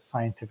to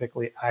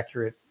scientifically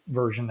accurate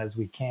version as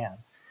we can.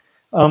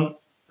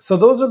 So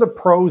those are the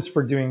pros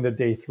for doing the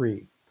day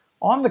 3.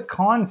 On the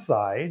con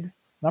side,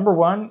 number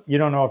one, you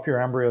don't know if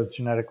your embryo is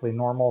genetically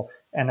normal.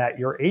 And at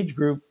your age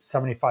group,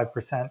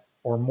 75%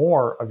 or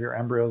more of your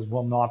embryos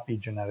will not be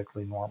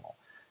genetically normal.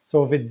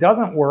 So if it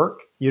doesn't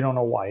work, you don't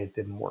know why it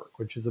didn't work,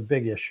 which is a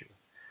big issue.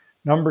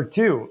 Number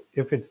 2,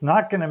 if it's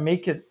not going to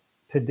make it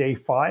to day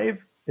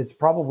 5, it's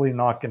probably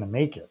not going to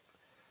make it.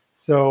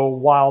 So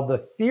while the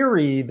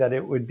theory that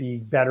it would be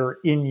better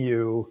in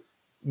you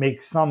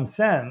makes some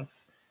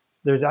sense,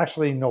 there's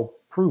actually no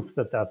proof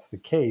that that's the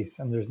case.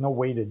 And there's no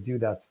way to do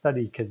that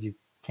study because you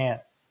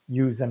can't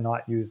use and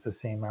not use the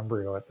same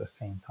embryo at the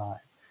same time.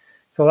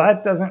 So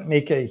that doesn't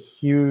make a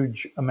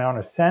huge amount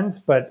of sense.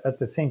 But at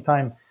the same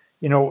time,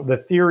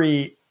 the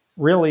theory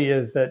really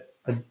is that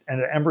an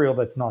embryo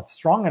that's not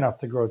strong enough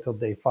to grow till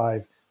day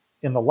 5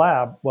 in the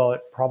lab, well,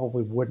 it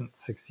probably wouldn't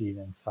succeed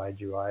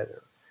inside you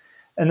either.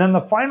 And then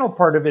the final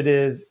part of it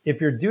is if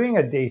you're doing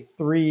a day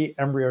 3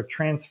 embryo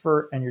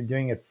transfer and you're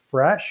doing it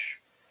fresh,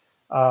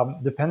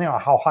 depending on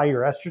how high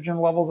your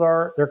estrogen levels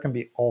are, there can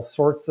be all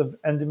sorts of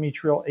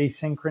endometrial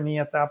asynchrony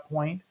at that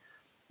point.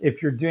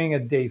 If you're doing a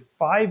day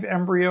 5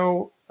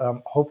 embryo,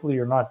 hopefully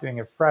you're not doing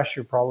it fresh,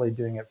 you're probably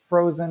doing it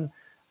frozen.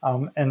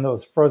 And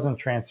those frozen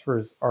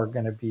transfers are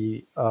going to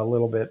be a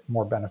little bit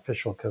more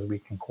beneficial because we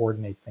can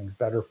coordinate things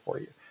better for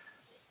you.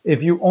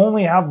 If you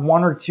only have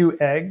 1 or 2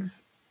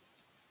 eggs,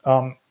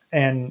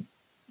 and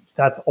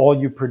that's all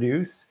you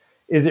produce,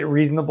 is it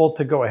reasonable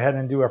to go ahead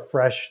and do a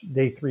fresh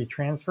day 3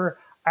 transfer?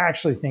 I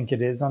actually think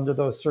it is under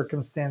those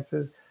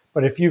circumstances.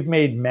 But if you've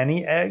made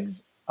many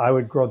eggs, I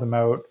would grow them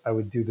out. I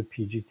would do the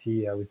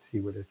PGT. I would see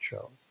what it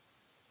shows.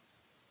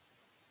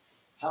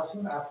 How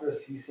soon after a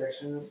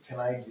C-section can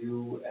I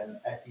do an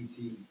FET?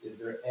 Is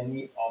there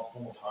any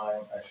optimal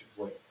time I should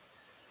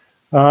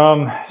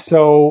wait?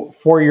 So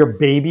for your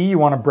baby, you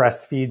want to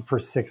breastfeed for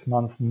 6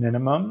 months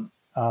minimum.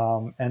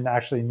 And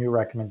actually new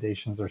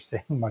recommendations are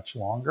saying much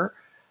longer.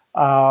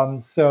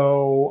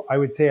 So I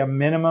would say a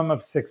minimum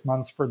of 6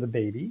 months for the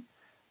baby.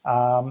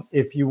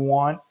 If you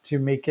want to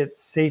make it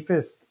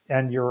safest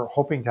and you're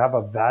hoping to have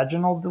a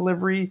vaginal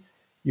delivery,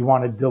 you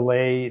want to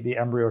delay the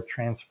embryo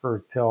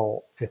transfer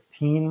till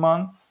 15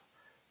 months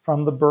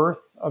from the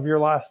birth of your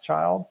last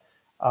child.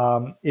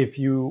 If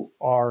you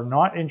are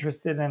not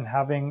interested in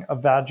having a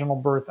vaginal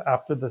birth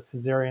after the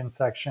cesarean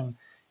section,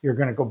 you're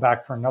going to go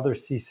back for another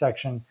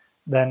C-section,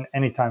 then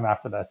anytime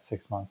after that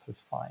 6 months is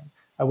fine.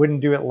 I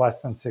wouldn't do it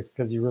less than 6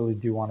 because you really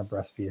do want to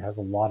breastfeed. It has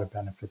a lot of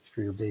benefits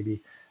for your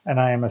baby. And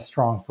I am a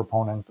strong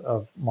proponent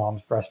of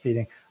moms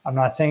breastfeeding. I'm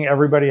not saying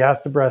everybody has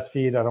to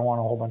breastfeed. I don't want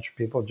a whole bunch of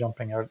people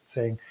jumping out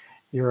saying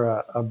you're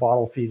a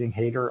bottle feeding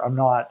hater. I'm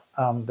not.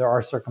 There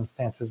are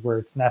circumstances where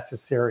it's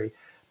necessary.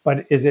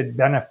 But is it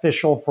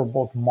beneficial for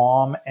both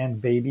mom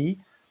and baby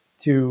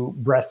to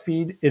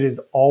breastfeed? It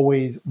is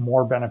always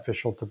more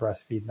beneficial to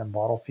breastfeed than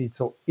bottle feed.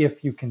 So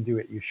if you can do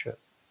it, you should.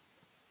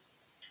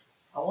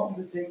 How long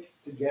does it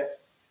take to get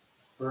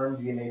sperm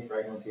DNA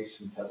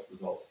fragmentation test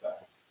results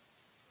back?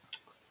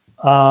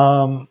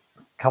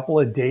 Couple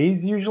of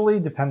days usually,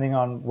 depending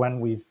on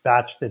when we've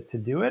batched it to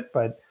do it,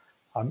 but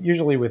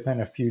usually within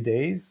a few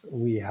days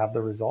we have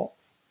the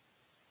results.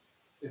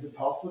 Is it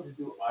possible to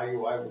do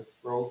IUI with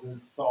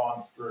frozen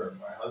thawed sperm?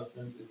 My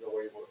husband is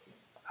away working.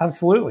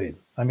 Absolutely.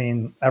 I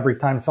mean, every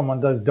time someone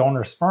does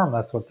donor sperm,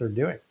 that's what they're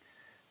doing.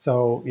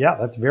 So yeah,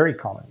 that's very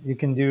common. You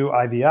can do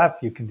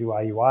IVF, you can do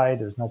IUI.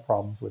 There's no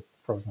problems with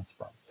frozen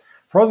sperm.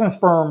 Frozen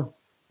sperm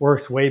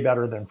works way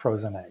better than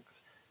frozen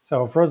eggs.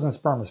 So frozen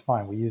sperm is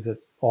fine. We use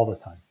it all the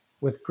time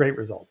with great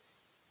results.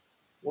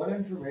 What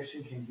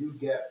information can you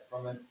get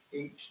from an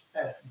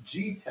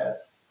HSG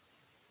test,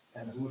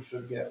 and who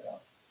should get one?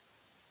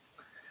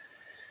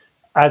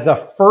 As a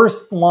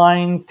first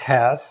line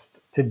test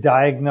to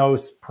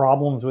diagnose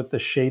problems with the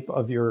shape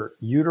of your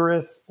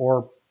uterus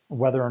or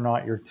whether or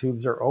not your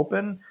tubes are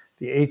open,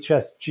 the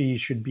HSG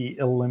should be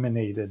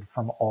eliminated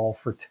from all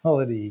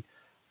fertility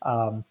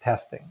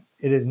testing.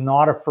 It is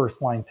not a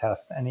first line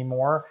test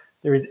anymore.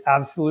 There is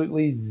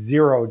absolutely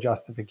zero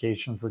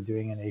justification for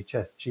doing an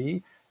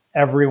HSG.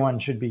 Everyone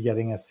should be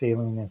getting a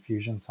saline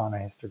infusion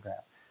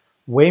sonohystogram.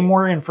 Way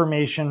more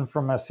information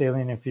from a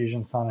saline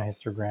infusion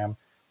sonohystogram,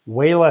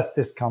 way less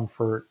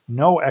discomfort,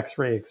 no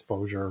x-ray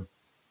exposure,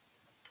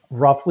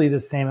 roughly the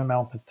same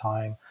amount of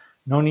time,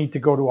 no need to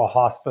go to a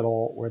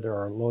hospital where there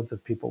are loads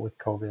of people with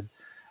COVID.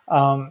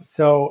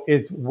 So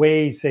it's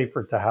way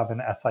safer to have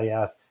an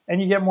SIS,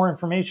 and you get more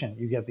information.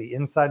 You get the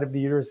inside of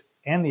the uterus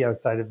and the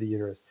outside of the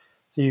uterus.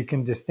 So you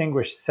can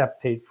distinguish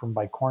septate from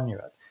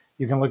bicornuate.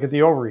 You can look at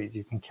the ovaries,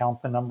 you can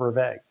count the number of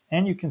eggs,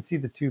 and you can see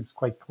the tubes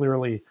quite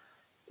clearly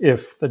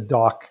if the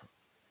doc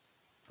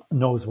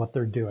knows what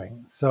they're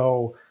doing.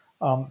 So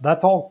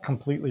that's all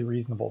completely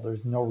reasonable.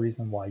 There's no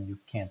reason why you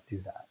can't do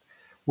that.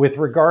 With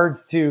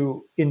regards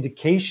to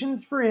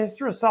indications for a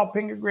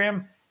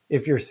hysterosalpingogram,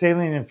 if your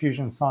saline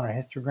infusion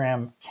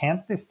sonohystogram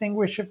can't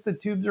distinguish if the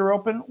tubes are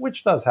open,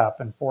 which does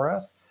happen for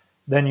us,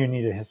 then you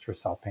need a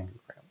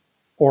hysterosalpingogram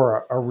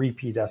or a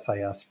repeat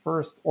SIS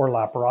first or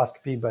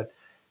laparoscopy. But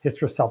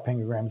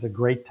hysterosalpingogram is a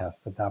great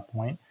test at that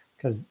point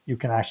because you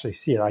can actually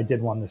see it. I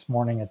did one this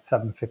morning at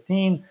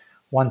 7:15.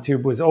 One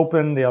tube was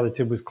open, the other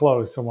tube was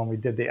closed. So when we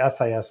did the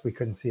SIS, we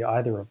couldn't see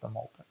either of them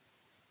open.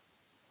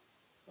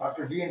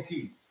 Dr.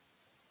 VNT,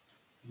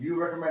 do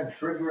you recommend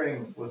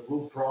triggering with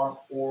Lupron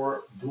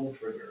or dual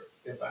trigger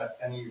if at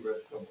any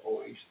risk of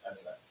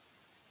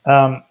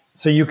OHSS?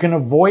 So you can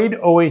avoid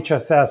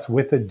OHSS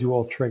with a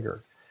dual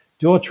trigger.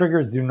 Dual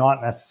triggers do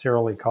not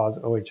necessarily cause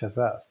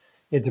OHSS.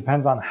 It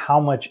depends on how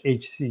much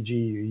HCG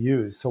you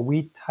use. So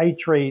we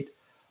titrate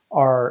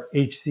our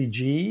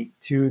HCG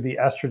to the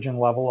estrogen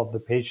level of the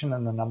patient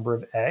and the number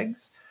of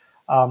eggs.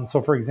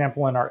 So for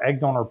example, in our egg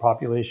donor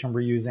population,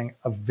 we're using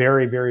a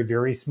very, very,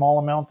 very small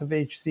amount of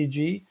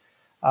HCG.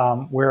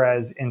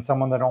 Whereas in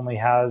someone that only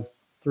has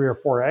 3 or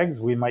 4 eggs,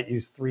 we might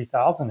use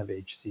 3,000 of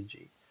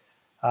HCG.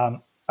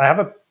 I have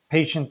a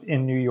patient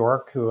in New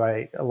York who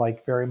I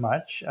like very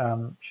much.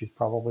 She's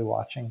probably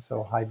watching,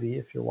 so hi V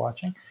if you're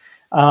watching,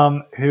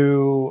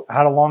 who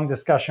had a long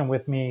discussion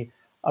with me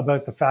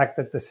about the fact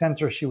that the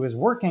center she was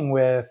working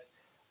with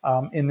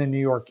in the New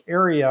York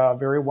area, a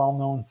very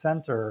well-known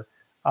center,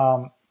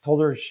 told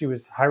her she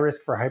was high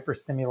risk for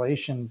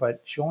hyperstimulation,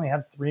 but she only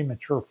had 3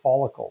 mature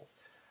follicles.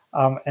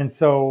 And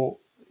so,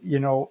 you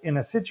know, in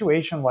a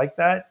situation like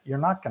that, you're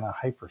not going to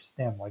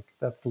hyperstim. Like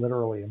that's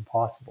literally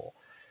impossible.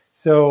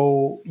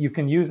 So you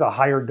can use a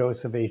higher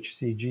dose of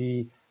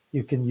HCG,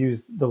 you can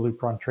use the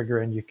Lupron trigger,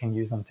 and you can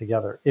use them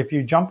together. If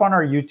you jump on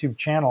our YouTube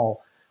channel,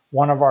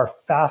 one of our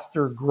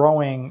faster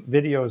growing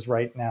videos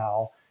right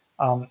now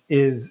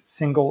is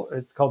single,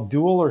 it's called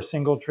dual or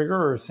single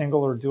trigger, or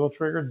single or dual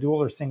trigger,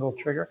 dual or single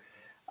trigger.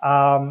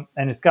 And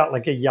it's got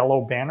like a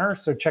yellow banner.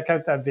 So check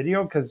out that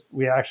video because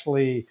we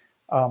actually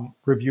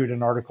reviewed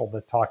an article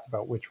that talked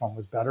about which one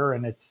was better.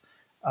 And it's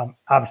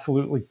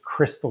absolutely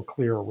crystal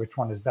clear which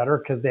one is better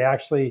because they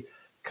actually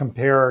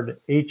compared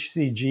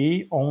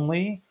HCG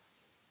only,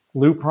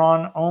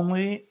 Lupron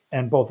only,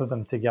 and both of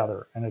them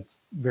together. And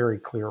it's very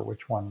clear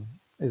which one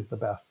is the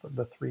best of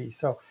the 3.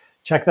 So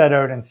check that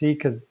out and see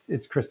because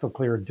it's crystal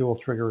clear. Dual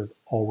trigger is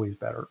always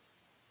better.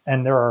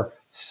 And there are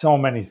so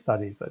many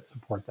studies that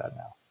support that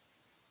now.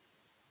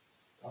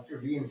 Dr.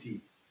 VNT,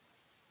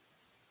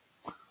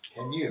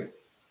 can you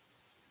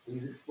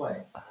please explain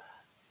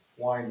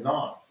why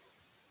not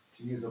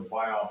to use a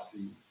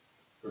biopsy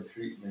for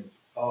treatment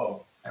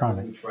of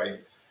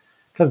endometritis?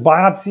 Because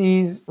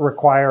biopsies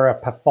require a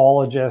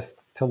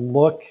pathologist to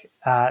look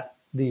at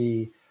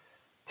the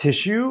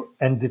tissue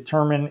and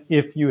determine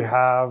if you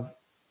have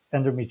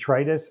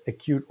endometritis,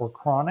 acute or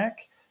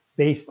chronic,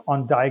 based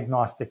on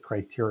diagnostic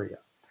criteria.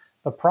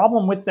 The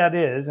problem with that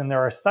is, and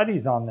there are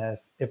studies on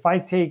this, if I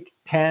take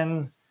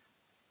 10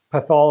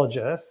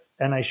 pathologists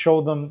and I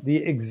show them the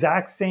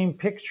exact same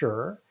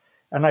picture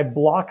and I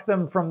block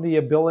them from the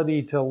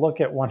ability to look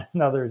at one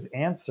another's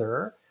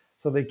answer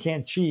so they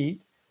can't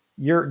cheat,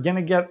 you're going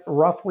to get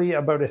roughly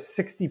about a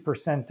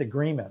 60%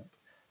 agreement,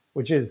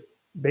 which is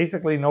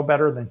basically no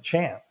better than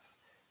chance.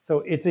 So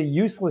it's a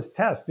useless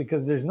test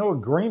because there's no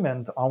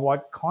agreement on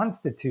what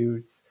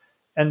constitutes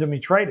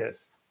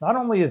endometritis. Not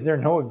only is there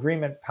no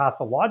agreement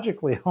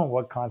pathologically on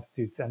what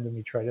constitutes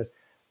endometritis,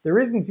 there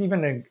isn't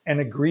even an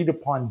agreed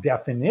upon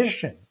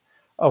definition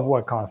of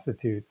what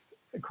constitutes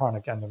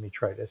chronic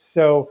endometritis.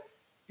 So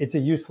it's a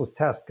useless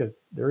test because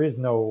there is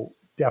no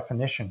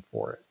definition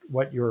for it.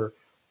 What your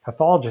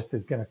pathologist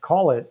is going to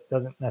call it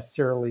doesn't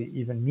necessarily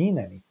even mean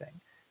anything.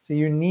 So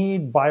you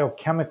need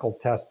biochemical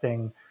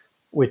testing,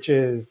 which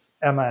is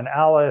Emma and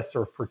Alice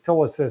or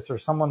Fertility or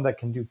someone that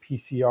can do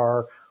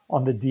PCR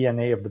on the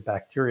DNA of the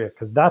bacteria,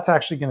 because that's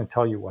actually going to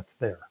tell you what's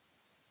there.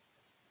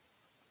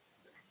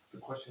 The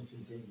question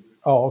continues.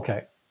 Oh,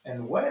 okay.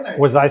 And when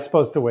was I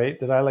supposed to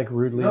wait? Did I like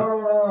rudely?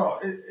 No.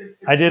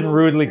 I didn't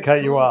rudely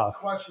cut you off.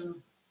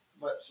 Questions,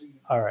 but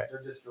all right.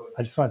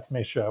 I just wanted to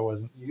make sure I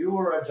wasn't. You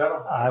were a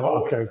gentleman.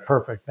 Okay,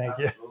 perfect. Thank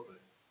you.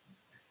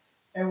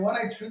 And when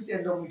I treat the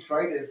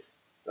endometritis,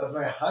 does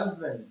my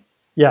husband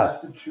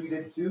have to treat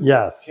it too?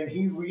 Yes. Can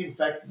he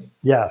reinfect me?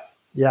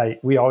 Yes. Yeah,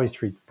 we always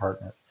treat the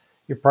partners.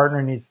 Your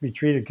partner needs to be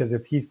treated because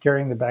if he's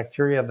carrying the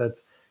bacteria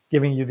that's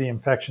giving you the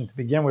infection to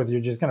begin with, you're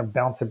just going to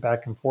bounce it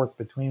back and forth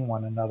between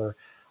one another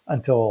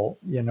until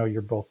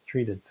you're both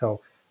treated.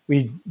 So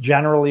we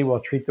generally will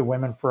treat the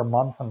women for a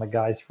month and the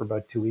guys for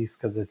about 2 weeks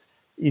because it's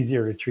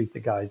easier to treat the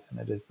guys than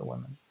it is the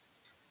women.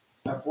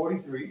 I'm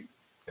 43.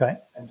 Okay.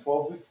 And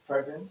 12 weeks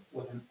pregnant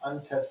with an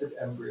untested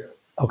embryo.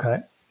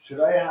 Okay. Should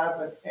I have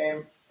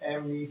an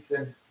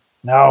amniocentesis?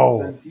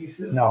 No.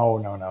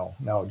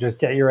 Just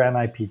get your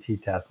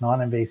NIPT test,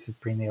 non-invasive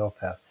prenatal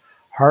test.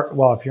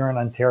 If you're in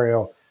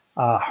Ontario,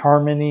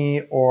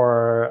 Harmony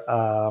or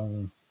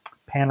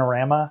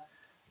Panorama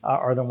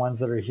are the ones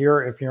that are here.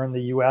 If you're in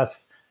the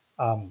US,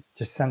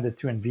 just send it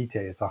to Invitae.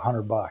 It's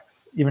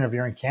 $100. Even if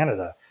you're in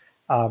Canada,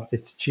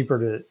 it's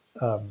cheaper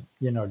to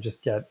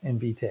just get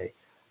Invitae.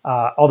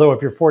 Although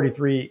if you're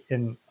 43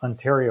 in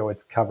Ontario,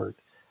 it's covered.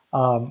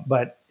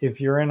 But if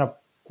you're in a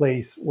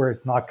place where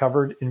it's not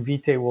covered,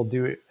 Invitae will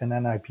do an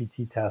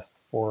NIPT test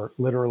for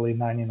literally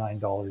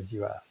 $99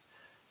 US.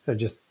 So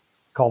just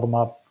call them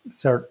up,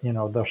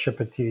 they'll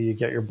ship it to you, you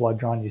get your blood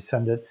drawn, you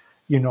send it,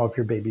 if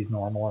your baby's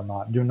normal or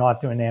not. Do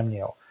not do an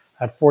amnio.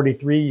 At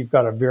 43, you've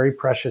got a very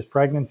precious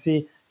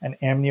pregnancy, and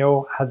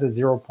amnio has a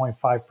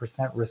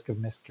 0.5% risk of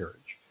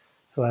miscarriage.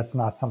 So that's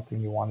not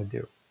something you want to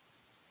do.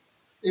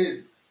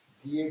 Is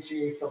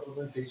DHEA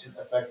supplementation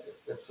effective?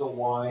 If so,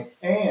 why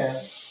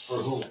and for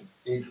whom?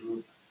 Age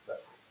group,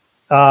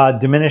 etc.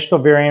 Diminished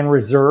ovarian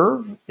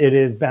reserve, it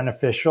is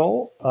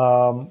beneficial.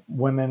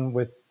 Women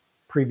with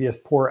previous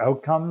poor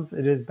outcomes,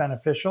 it is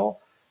beneficial.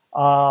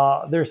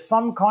 There's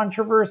some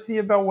controversy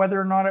about whether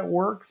or not it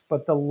works,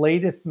 but the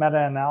latest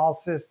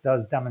meta-analysis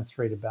does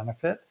demonstrate a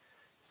benefit.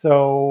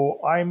 So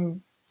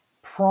I'm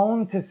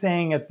prone to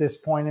saying at this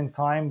point in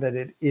time that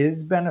it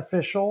is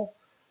beneficial.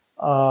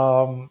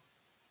 I'm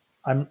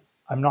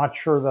not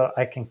sure that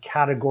I can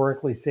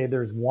categorically say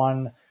there's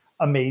one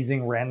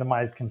amazing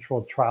randomized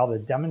controlled trial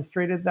that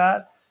demonstrated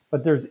that,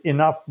 but there's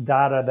enough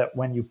data that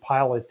when you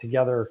pile it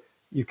together,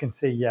 you can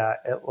say, yeah,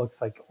 it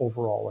looks like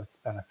overall it's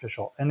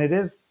beneficial. And it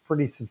is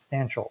pretty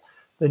substantial.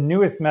 The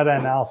newest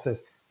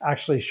meta-analysis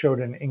actually showed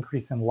an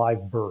increase in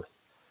live birth.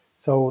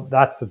 So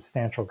that's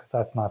substantial because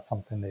that's not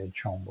something they had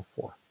shown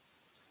before.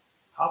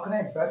 How can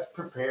I best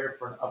prepare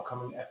for an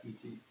upcoming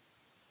FET?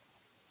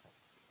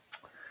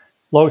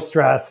 Low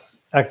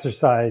stress,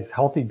 exercise,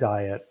 healthy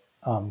diet,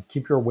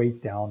 keep your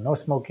weight down, no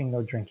smoking,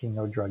 no drinking,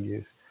 no drug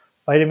use,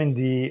 vitamin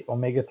D,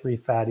 omega-3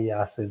 fatty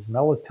acids,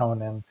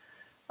 melatonin,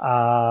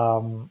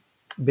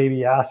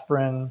 baby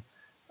aspirin,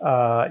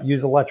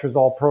 use a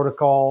letrozole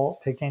protocol,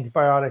 take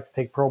antibiotics,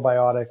 take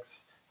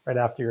probiotics right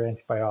after your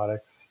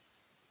antibiotics,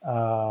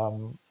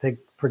 take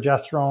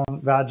progesterone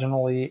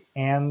vaginally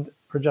and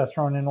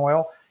progesterone in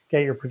oil,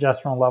 get your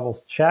progesterone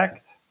levels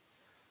checked.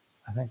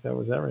 I think that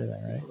was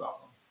everything, right?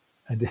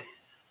 I did.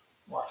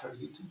 Watch our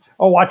YouTube channel.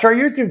 Oh, watch our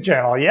YouTube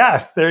channel.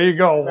 Yes, there you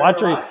go.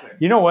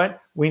 You know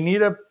what? We need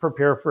to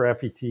prepare for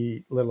FET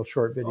little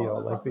short video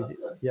like we did.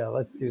 Yeah,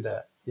 let's do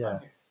that.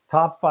 Yeah.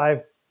 Top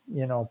 5,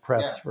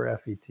 preps for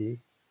FET.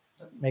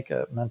 Make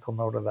a mental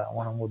note of that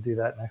one, and we'll do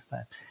that next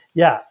time.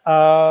 Yeah.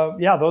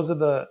 Those are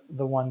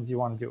the ones you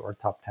want to do, or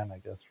top 10, I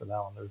guess, for that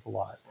one. There's a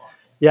lot.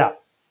 Yeah.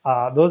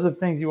 Those are the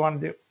things you want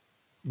to do.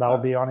 That'll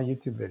be on a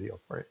YouTube video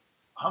for you.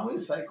 How many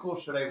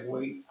cycles should I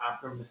wait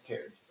after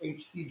miscarriage?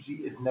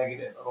 HCG is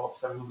negative about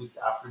 7 weeks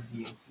after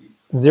DMC.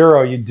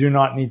 0. You do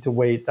not need to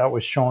wait. That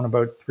was shown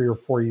about 3 or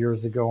 4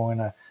 years ago in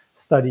a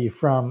study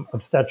from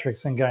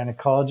Obstetrics and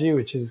Gynecology,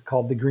 which is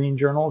called the Green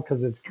Journal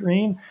because it's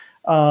green.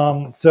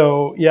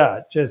 So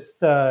yeah, just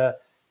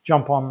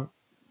jump on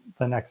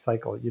the next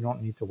cycle. You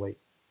don't need to wait.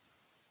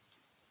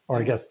 Or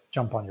I guess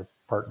jump on your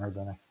partner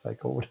the next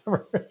cycle,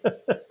 whatever.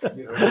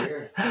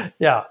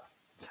 Yeah.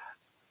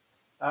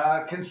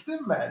 Can stim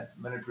meds,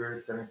 Menopur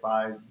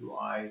 75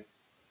 UI,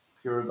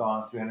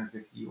 Puragon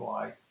 350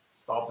 UI,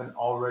 stop an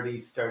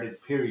already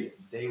started period?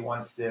 Day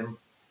 1 stim,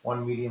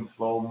 1 medium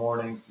flow,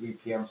 morning, 3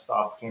 p.m.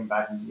 stop, came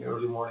back in the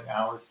early morning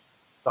hours,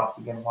 stopped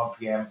again 1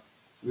 p.m.,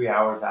 3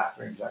 hours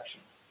after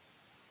injection.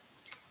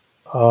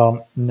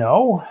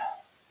 No,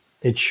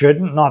 it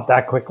shouldn't, not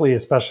that quickly,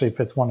 especially if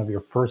it's one of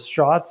your first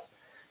shots.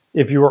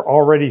 If you were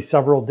already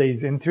several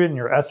days into it and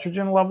your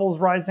estrogen levels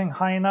rising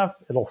high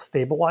enough, it'll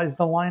stabilize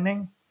the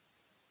lining.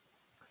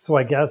 So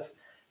I guess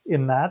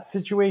in that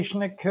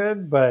situation it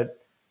could, but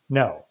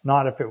no,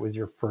 not if it was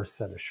your first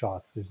set of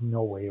shots. There's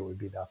no way it would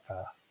be that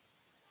fast.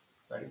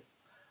 Ready?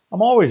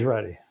 I'm always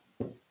ready.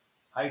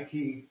 Hi,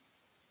 T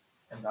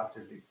and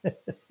Dr. V.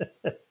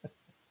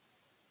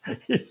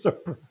 You're so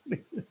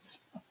pretty.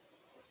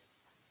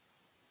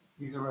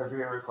 These are my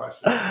favorite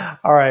questions.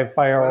 All right,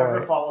 fire Whatever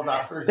away. follows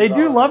after. They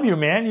do love you,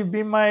 man. You've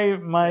been my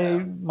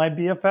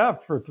BFF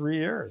for 3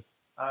 years.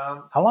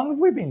 How long have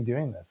we been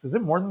doing this? Is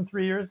it more than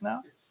 3 years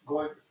now? It's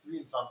 3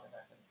 and something,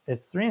 I think.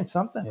 It's 3 and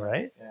something,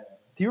 right? Yeah.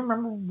 Do you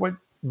remember what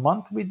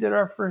month we did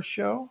our first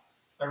show?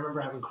 I remember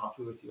having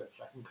coffee with you at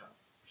Second Cup,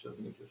 which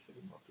doesn't exist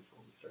anymore, before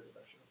we started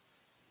our shows.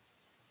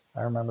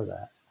 I remember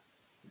that.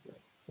 Okay.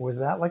 Was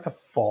that like a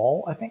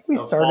fall? I think we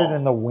started fall.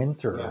 In the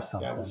winter or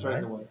something. Yeah, we started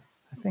in the winter.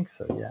 I think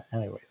so, yeah.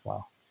 Anyways,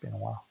 wow, it's been a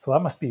while. So that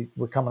must be,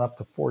 we're coming up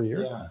to 4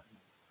 years now.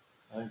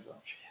 I think so.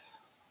 Jeez.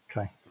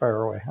 Okay,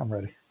 fire away. I'm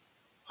ready.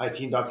 Hi,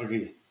 Team Dr.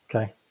 V.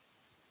 Okay.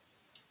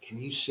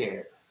 Can you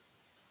share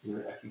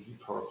your FET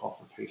protocol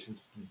for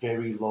patients with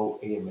very low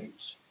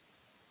AMH?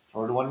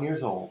 41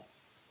 years old,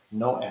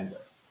 no endo.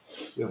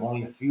 We have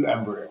only a few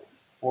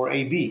embryos, 4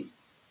 AB,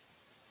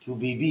 2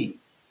 BB,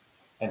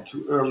 and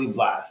 2 early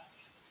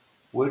blasts.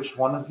 Which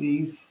one of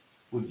these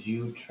would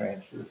you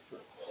transfer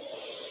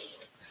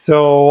first?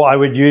 So I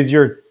would use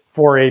your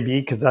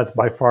 4AB because that's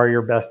by far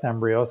your best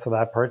embryo, so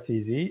that part's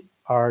easy.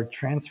 Our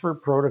transfer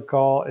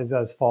protocol is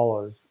as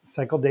follows.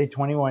 Cycle day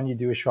 21, you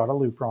do a shot of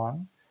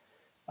Lupron.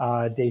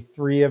 Day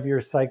 3 of your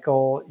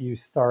cycle, you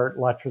start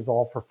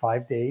letrozole for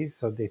 5 days.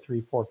 So day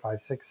 3, 4,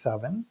 5, 6,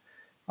 7.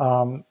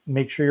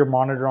 Make sure you're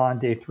monitored on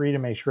day 3 to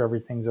make sure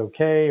everything's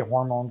okay,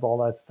 hormones, all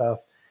that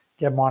stuff.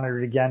 Get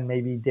monitored again,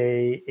 maybe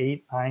day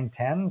 8, 9,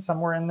 10,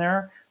 somewhere in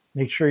there.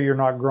 Make sure you're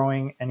not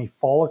growing any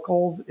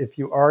follicles. If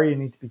you are, you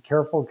need to be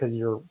careful because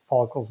your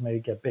follicles may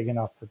get big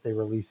enough that they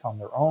release on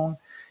their own.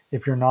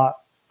 If you're not,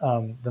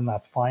 then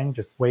that's fine.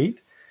 Just wait.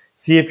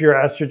 See if your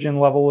estrogen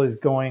level is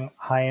going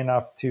high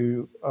enough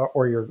to,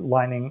 or your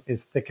lining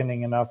is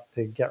thickening enough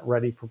to get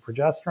ready for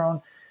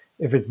progesterone.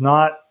 If it's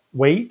not,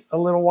 wait a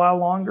little while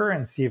longer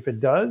and see if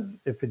it does.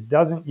 If it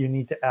doesn't, you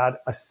need to add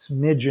a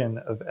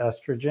smidgen of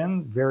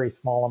estrogen, very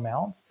small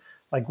amounts,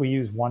 like we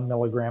use 1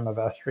 milligram of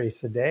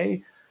estrase a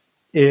day.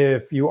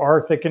 If you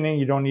are thickening,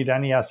 you don't need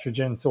any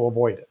estrogen, so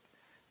avoid it.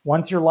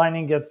 Once your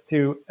lining gets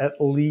to at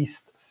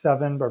least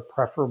 7, but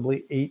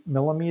preferably 8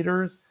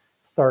 millimeters,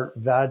 start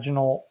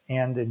vaginal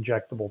and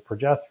injectable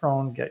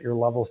progesterone. Get your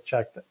levels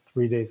checked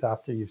 3 days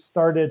after you've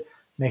started.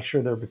 Make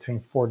sure they're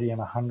between 40 and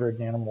 100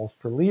 nanomoles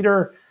per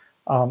liter.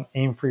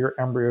 Aim for your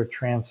embryo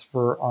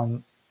transfer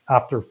on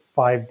after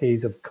 5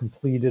 days of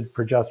completed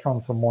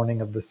progesterone, so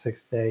morning of the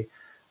 6th day,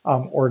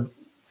 or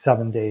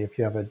 7 day if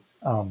you have a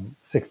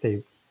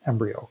 6-day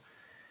embryo.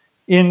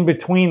 In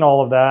between all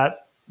of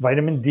that,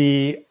 vitamin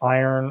D,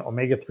 iron,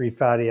 omega-3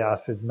 fatty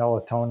acids,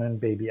 melatonin,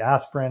 baby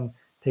aspirin.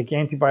 Take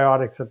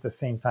antibiotics at the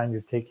same time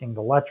you're taking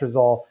the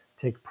letrozole.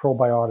 Take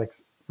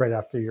probiotics right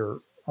after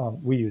your,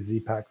 we use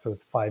Z-Pak, so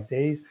it's 5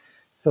 days.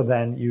 So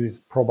then use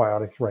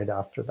probiotics right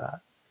after that.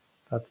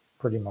 That's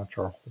pretty much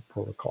our whole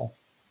protocol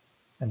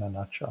in a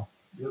nutshell.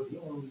 You're the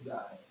only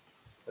guy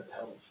that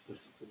tells the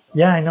secrets.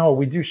 Yeah, I know.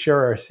 We do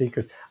share our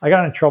secrets. I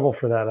got in trouble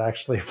for that,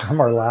 actually,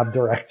 from our lab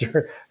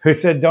director who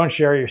said, don't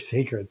share your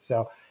secrets.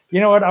 So,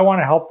 you know what? I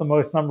want to help the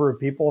most number of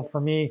people.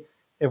 For me,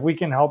 if we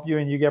can help you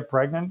and you get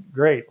pregnant,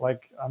 great.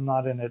 Like, I'm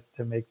not in it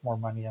to make more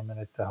money. I'm in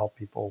it to help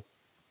people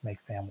make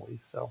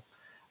families. So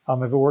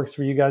if it works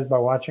for you guys by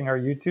watching our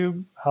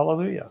YouTube,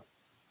 hallelujah.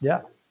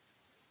 Yeah.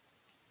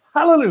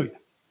 Hallelujah.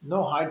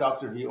 No, hi,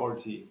 Dr. V or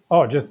T.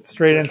 Oh, just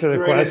straight into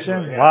the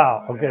question? Yeah.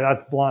 Wow. Okay,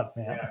 that's blunt,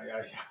 man.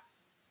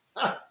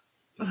 Yeah.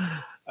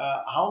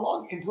 How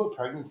long into a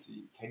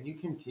pregnancy can you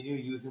continue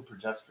using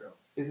progesterone?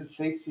 Is it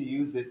safe to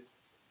use it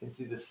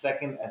into the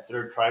 2nd and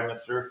 3rd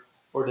trimester,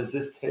 or does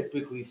this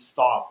typically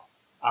stop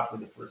after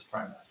the 1st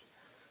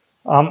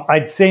trimester?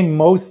 I'd say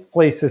most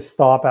places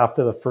stop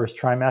after the 1st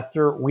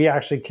trimester. We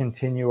actually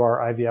continue our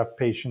IVF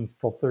patients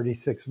till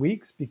 36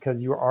 weeks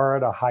because you are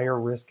at a higher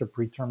risk of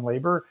preterm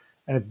labor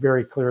And it's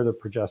very clear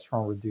that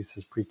progesterone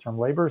reduces preterm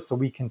labor. So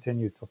we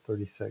continue till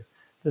 36.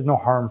 There's no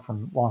harm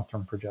from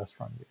long-term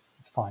progesterone use.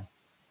 It's fine.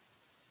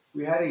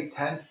 We had a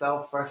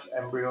 10-cell fresh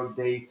embryo,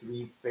 day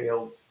 3,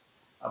 failed.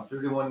 I'm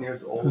 31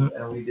 years old,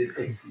 and we did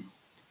ICSI.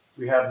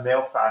 We have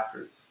male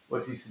factors.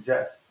 What do you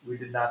suggest? We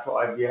did natural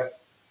IVF,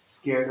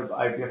 scared of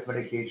IVF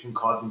medication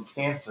causing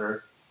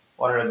cancer.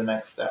 What are the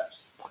next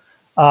steps?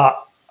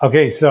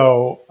 Okay,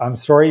 so I'm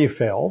sorry you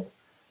failed.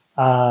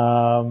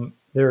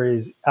 There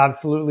is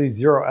absolutely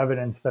zero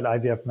evidence that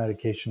IVF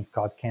medications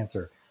cause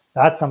cancer.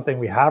 That's something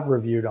we have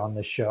reviewed on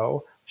the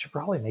show. We should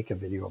probably make a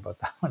video about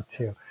that one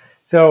too.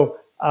 So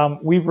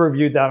we've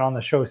reviewed that on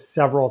the show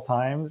several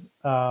times.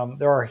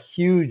 There are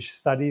huge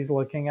studies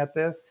looking at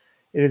this.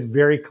 It is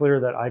very clear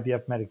that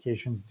IVF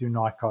medications do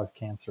not cause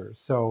cancer.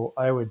 So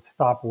I would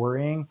stop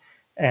worrying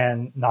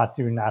and not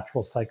do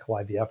natural cycle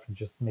IVF and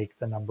just make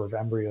the number of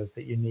embryos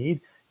that you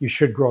need. You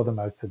should grow them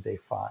out to day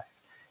 5.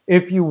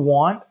 If you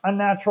want a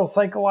natural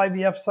cycle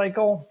IVF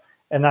cycle,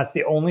 and that's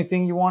the only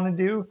thing you want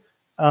to do,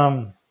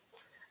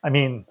 I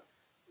mean,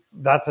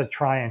 that's a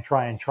try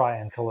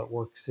until it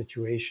works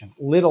situation.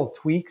 Little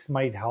tweaks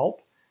might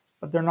help,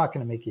 but they're not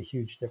going to make a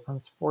huge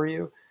difference for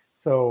you.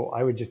 So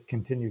I would just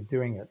continue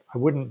doing it. I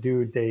wouldn't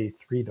do day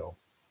 3 though.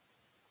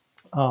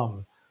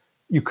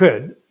 You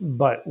could,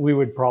 but we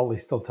would probably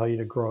still tell you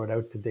to grow it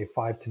out to day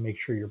 5 to make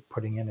sure you're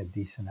putting in a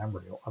decent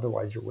embryo.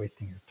 Otherwise, you're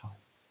wasting your time.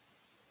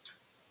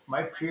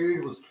 My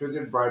period was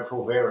triggered by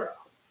Provera.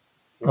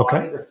 Why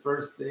Okay. the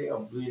first day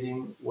of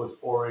bleeding was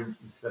orange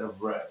instead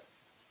of red?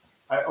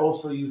 I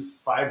also used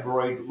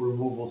fibroid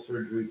removal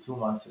surgery 2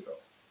 months ago.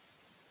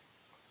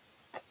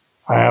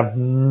 I have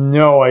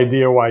no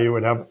idea why you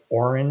would have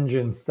orange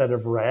instead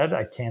of red.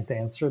 I can't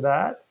answer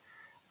that.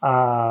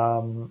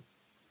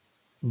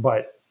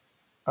 But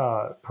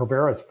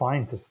Provera is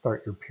fine to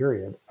start your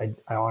period.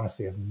 I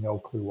honestly have no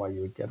clue why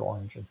you would get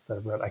orange instead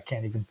of red. I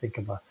can't even think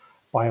of a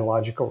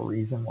biological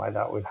reason why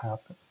that would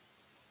happen.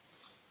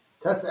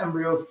 Test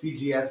embryos,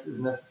 PGS is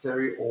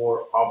necessary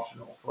or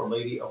optional for a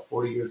lady of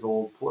 40 years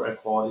old, poor egg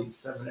quality,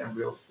 7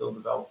 embryos still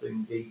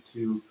developing, day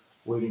 2,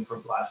 waiting for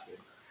blasting.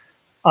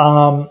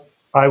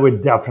 I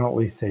would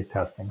definitely say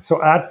testing.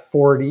 So at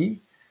 40,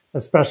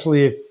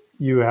 especially if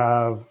you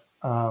have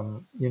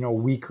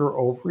weaker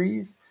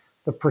ovaries,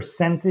 the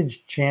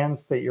percentage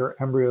chance that your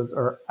embryos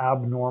are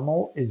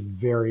abnormal is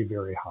very,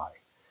 very high.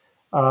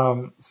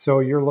 So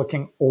you're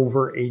looking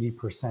over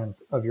 80%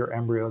 of your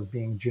embryos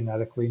being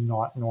genetically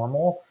not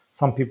normal.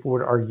 Some people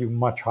would argue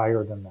much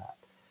higher than that.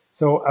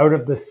 So out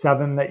of the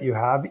 7 that you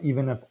have,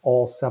 even if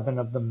all 7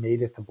 of them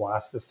made it to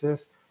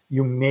blastocyst,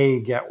 you may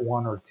get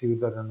 1 or 2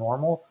 that are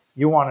normal.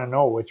 You want to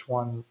know which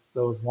one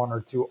those 1 or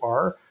 2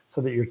 are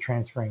so that you're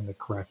transferring the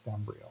correct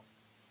embryo.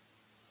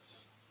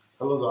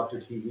 Hello,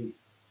 Dr. TV.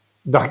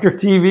 Dr.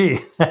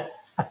 TV.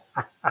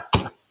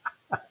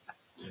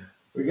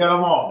 We got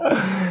them all.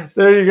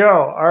 There you go.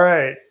 All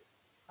right.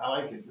 I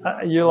like it.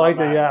 You like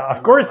it, yeah.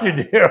 Of course you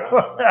do.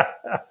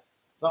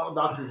 Not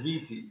Dr.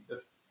 VT.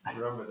 Just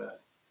remember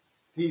that.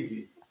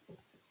 TV.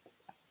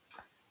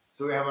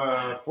 So we have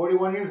a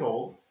 41 years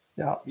old.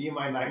 Yeah.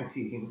 BMI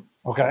 19.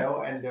 Okay.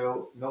 No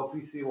endo, no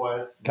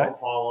PCOS, Okay. no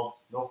polyps,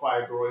 no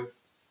fibroids.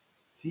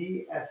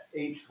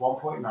 TSH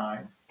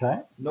 1.9.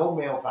 Okay. No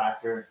male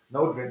factor,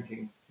 no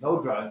drinking,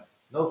 no drugs,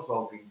 no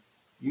smoking.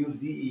 Use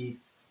DE.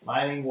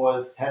 Lining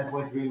was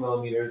 10.3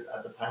 millimeters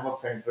at the time of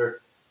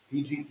transfer.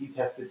 PGT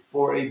tested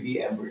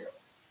 4AB embryo.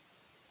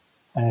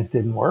 And it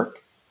didn't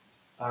work?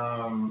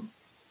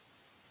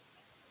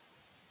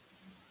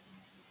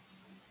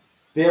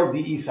 Failed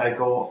DE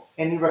cycle.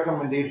 Any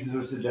recommendations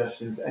or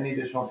suggestions? Any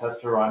additional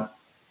tests to run?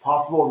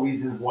 Possible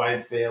reasons why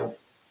it failed?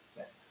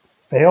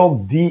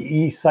 Failed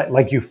DE cycle?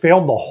 Like you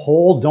failed the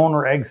whole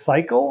donor egg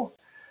cycle?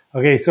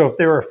 Okay, so if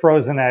they were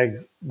frozen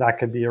eggs, that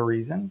could be a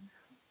reason.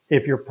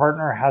 If your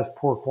partner has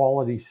poor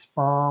quality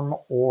sperm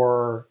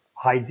or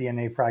high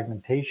DNA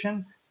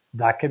fragmentation,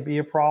 that could be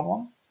a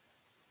problem.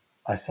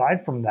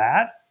 Aside from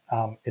that,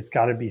 it's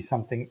got to be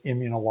something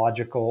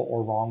immunological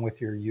or wrong with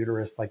your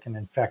uterus, like an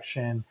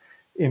infection,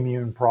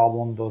 immune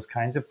problem, those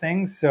kinds of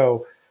things.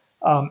 So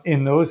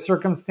in those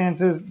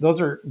circumstances,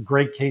 those are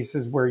great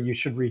cases where you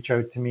should reach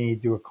out to me,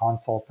 do a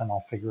consult, and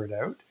I'll figure it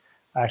out.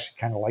 I actually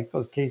kind of like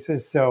those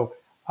cases. So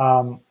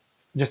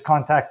just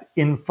contact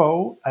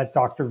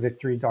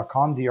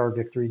info@drvictory.com,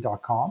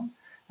 drvictory.com.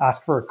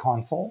 Ask for a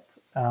consult,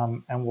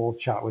 and we'll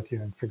chat with you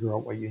and figure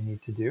out what you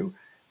need to do.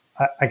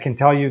 I can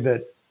tell you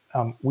that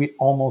we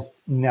almost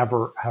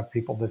never have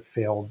people that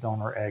fail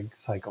donor egg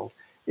cycles.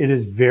 It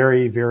is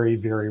very, very,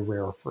 very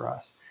rare for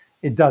us.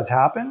 It does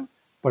happen,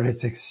 but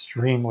it's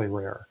extremely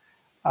rare.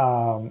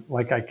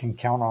 Like I can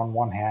count on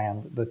one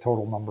hand the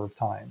total number of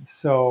times.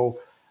 So,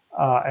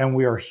 and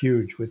we are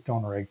huge with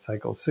donor egg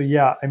cycles. So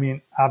yeah, I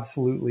mean,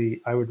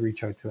 absolutely, I would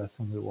reach out to us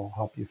and we will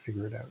help you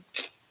figure it out.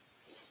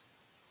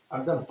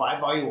 I've done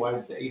 5 IUIs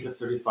at the age of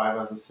 35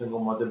 as a single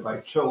mother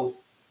by choice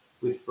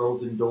with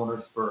frozen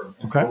donor sperm.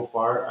 And so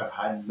far, I've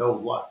had no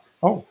luck.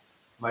 Oh.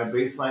 My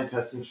baseline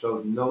testing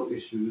showed no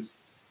issues.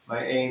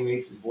 My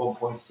AMH is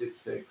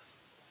 1.66.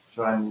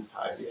 should I move to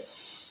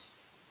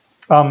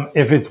IVF?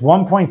 If it's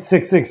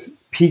 1.66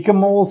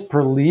 picomoles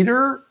per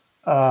liter,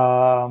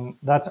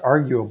 that's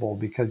arguable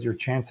because your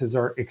chances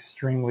are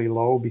extremely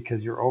low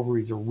because your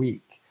ovaries are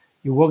weak.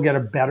 You will get a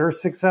better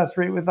success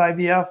rate with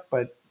IVF,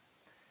 but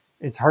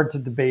it's hard to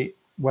debate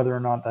whether or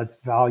not that's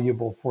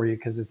valuable for you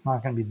because it's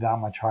not going to be that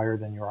much higher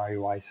than your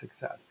IUI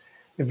success.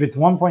 If it's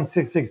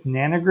 1.66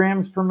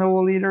 nanograms per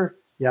milliliter,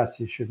 yes,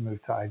 you should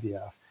move to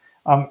IVF.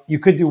 You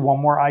could do one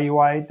more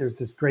IUI. There's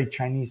this great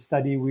Chinese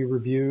study we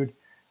reviewed.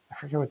 I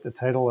forget what the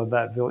title of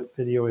that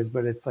video is,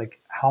 but it's like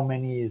how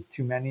many is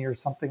too many or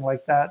something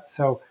like that.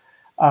 So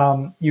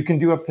you can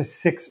do up to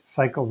 6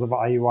 cycles of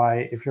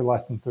IUI if you're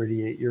less than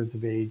 38 years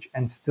of age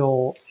and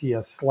still see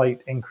a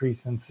slight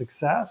increase in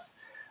success.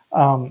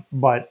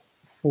 But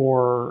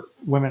for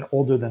women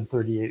older than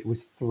 38, it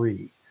was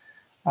 3.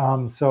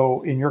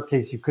 So in your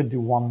case, you could do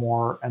one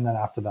more, and then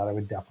after that, I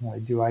would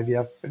definitely do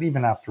IVF. But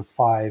even after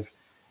 5,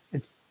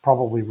 it's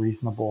probably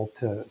reasonable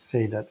to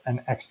say that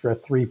an extra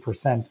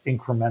 3%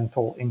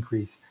 incremental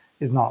increase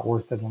is not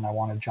worth it, and I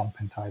want to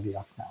jump into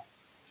IVF now.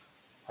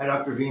 Hi,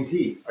 Dr.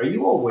 VNT. Are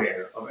you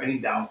aware of any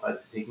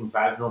downsides to taking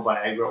vaginal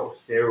Viagra or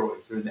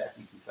steroids during the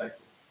FET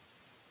cycle?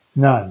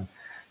 None.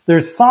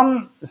 There's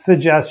some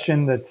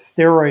suggestion that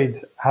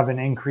steroids have an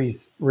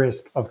increased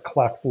risk of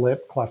cleft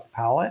lip, cleft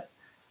palate.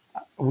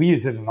 We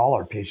use it in all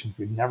our patients.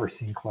 We've never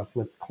seen cleft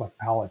lip, cleft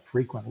palate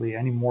frequently,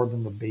 any more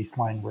than the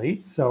baseline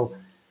rate. So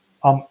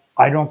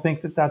I don't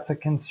think that that's a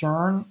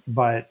concern,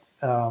 but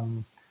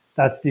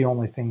that's the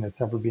only thing that's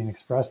ever been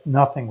expressed.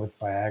 Nothing with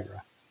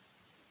Viagra.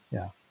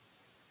 Yeah.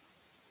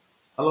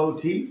 Hello,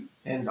 T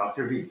and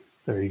Dr. V.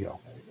 There you go.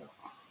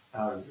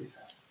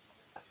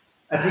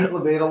 I think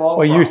labetalol.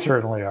 Well, you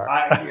certainly are.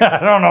 I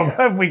don't know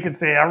if we could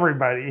say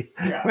everybody,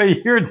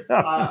 but you're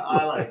done.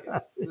 I like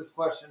it. This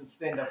question,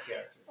 stand-up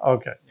character.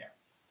 Okay. Yeah.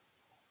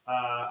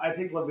 I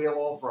take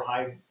labetalol for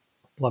high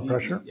blood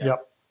pressure. Yeah.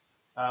 Yep.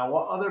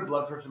 What other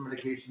blood pressure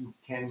medications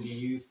can be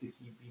used to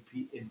keep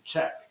BP in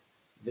check,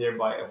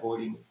 thereby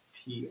avoiding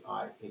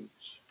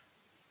PIH?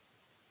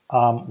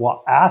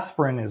 Well,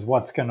 aspirin is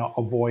what's going to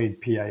avoid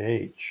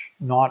PIH,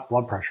 not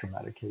blood pressure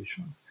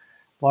medications.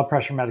 Blood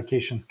pressure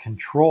medications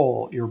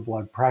control your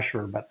blood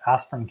pressure, but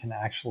aspirin can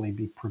actually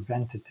be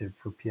preventative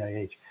for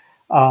PIH.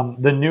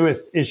 The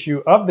newest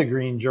issue of the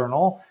Green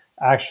Journal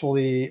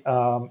actually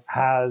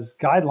has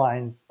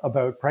guidelines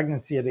about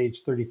pregnancy at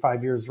age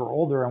 35 years or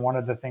older. And one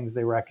of the things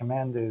they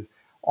recommend is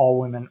all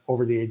women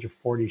over the age of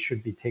 40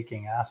 should be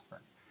taking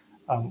aspirin.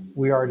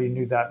 We already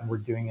knew that and we're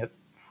doing it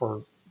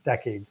for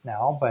decades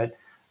now, but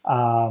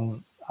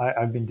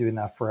I've been doing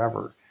that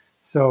forever.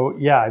 So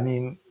yeah, I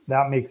mean,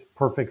 that makes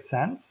perfect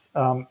sense.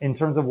 In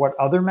terms of what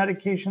other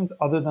medications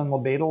other than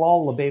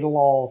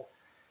labetalol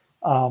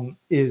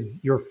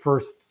is your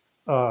first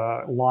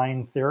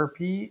line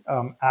therapy.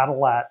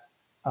 Adalat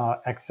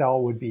XL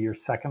would be your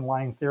second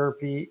line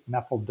therapy.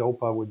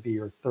 Methyl-dopa would be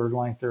your third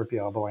line therapy,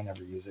 although I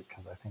never use it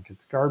because I think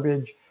it's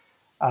garbage.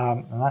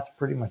 And that's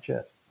pretty much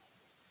it.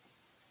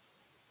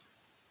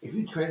 If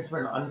you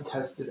transfer an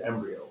untested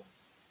embryo,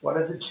 what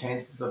are the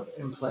chances of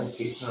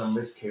implantation or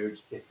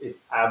miscarriage if it's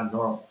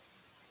abnormal?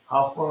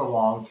 How far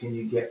along can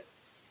you get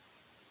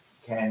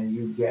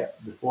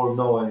before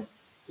knowing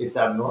it's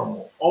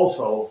abnormal?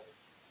 Also,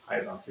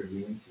 hi, Dr.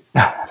 V.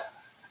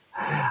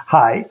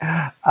 Hi.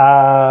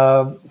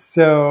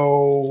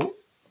 So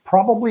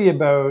probably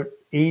about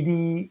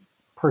 80%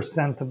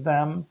 of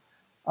them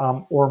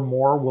or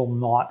more will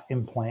not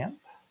implant.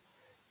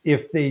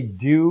 If they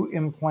do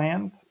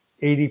implant,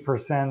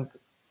 80%,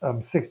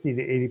 60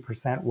 to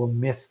 80% will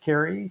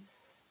miscarry.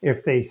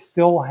 If they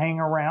still hang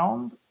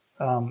around,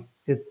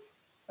 it's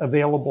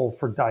available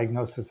for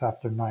diagnosis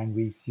after 9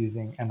 weeks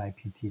using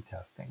NIPT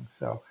testing.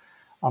 So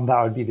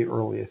that would be the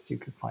earliest you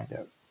could find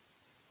out.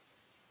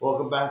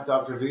 Welcome back,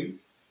 Dr. V.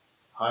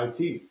 Hi,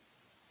 T.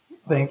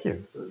 Thank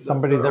you.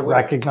 Somebody that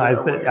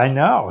recognized that. I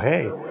know,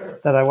 hey,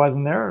 that I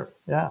wasn't there.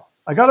 Yeah.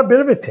 I got a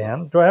bit of a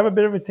tan. Do I have a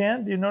bit of a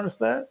tan? Do you notice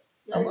that?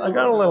 Yeah, I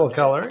got a little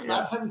color.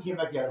 Last time you came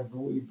back, you had a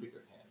way bigger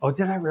tan. Oh,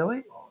 did I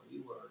really? Oh,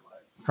 you were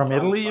like from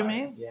Italy, you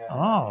mean? Yeah.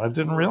 Oh, I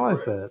didn't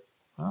realize that.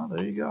 Oh,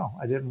 there you go.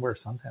 I didn't wear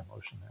suntan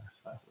lotion there.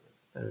 So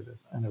there it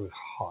is. And it was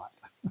hot.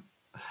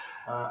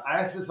 I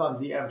asked this on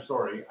DM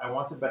story. I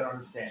want to better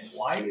understand.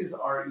 Why is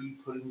RE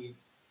putting me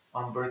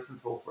on birth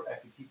control for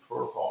FET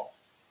protocol?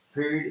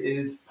 Period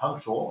is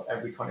punctual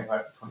every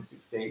 25 to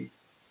 26 days.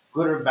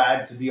 Good or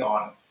bad to be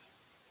honest?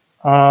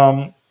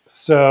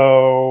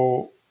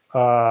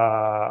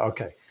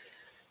 Okay.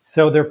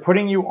 So they're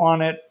putting you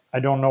on it. I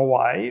don't know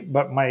why,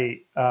 but my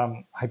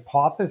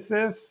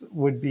hypothesis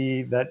would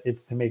be that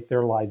it's to make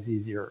their lives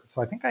easier.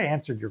 So I think I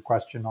answered your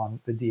question on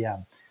the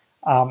DM,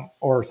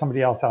 or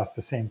somebody else asked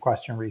the same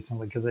question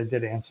recently because I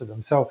did answer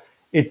them. So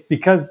it's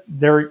because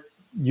they're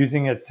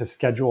using it to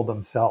schedule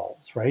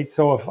themselves, right?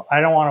 So if I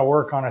don't want to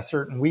work on a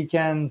certain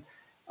weekend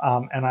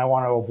and I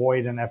want to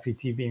avoid an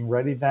FET being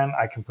ready, then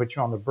I can put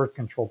you on the birth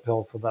control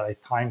pill so that I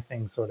time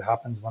things so it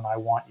happens when I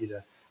want you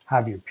to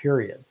have your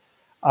period.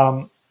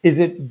 Is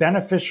it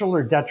beneficial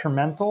or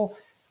detrimental?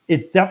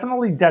 It's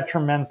definitely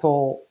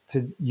detrimental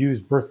to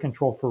use birth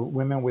control for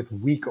women with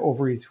weak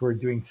ovaries who are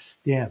doing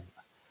stim.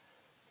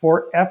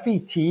 For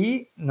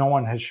FET, no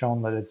one has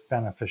shown that it's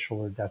beneficial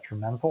or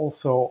detrimental,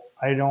 so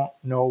I don't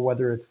know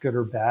whether it's good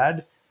or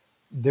bad.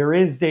 There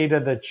is data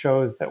that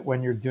shows that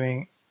when you're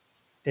doing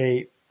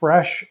a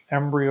fresh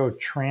embryo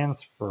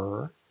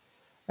transfer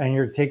and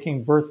you're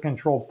taking birth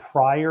control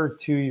prior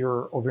to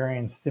your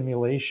ovarian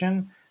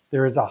stimulation,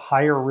 there is a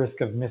higher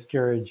risk of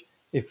miscarriage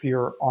if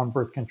you're on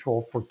birth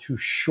control for too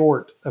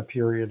short a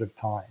period of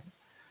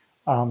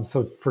time.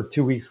 So for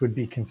 2 weeks would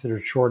be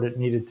considered short. It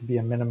needed to be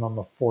a minimum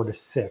of 4 to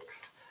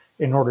 6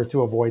 in order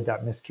to avoid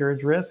that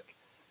miscarriage risk.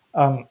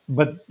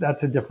 But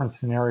that's a different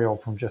scenario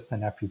from just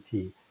an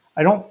FET.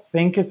 I don't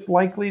think it's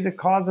likely to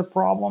cause a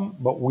problem,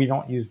 but we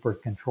don't use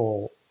birth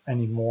control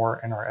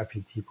anymore in our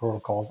FET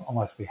protocols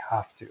unless we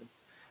have to.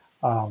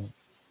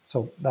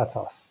 So that's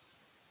us.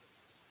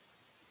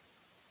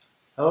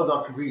 Hello,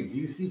 Dr. Reed. Do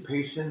you see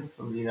patients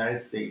from the United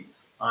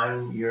States?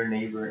 I'm your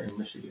neighbor in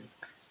Michigan.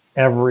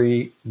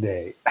 Every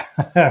day.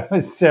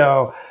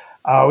 So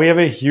we have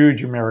a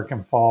huge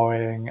American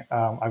following.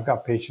 I've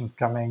got patients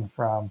coming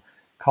from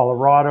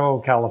Colorado,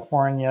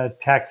 California,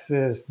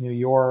 Texas, New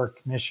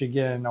York,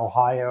 Michigan,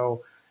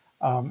 Ohio,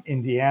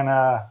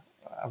 Indiana.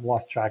 I've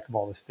lost track of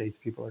all the states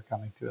people are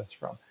coming to us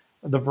from.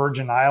 The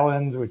Virgin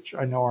Islands, which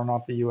I know are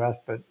not the US,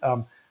 but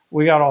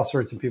we got all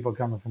sorts of people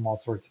coming from all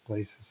sorts of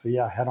places. So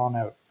yeah, head on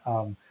out.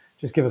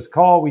 Just give us a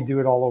call. We do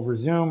it all over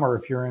Zoom, or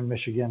if you're in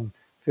Michigan,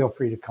 feel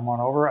free to come on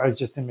over. I was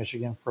just in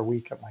Michigan for a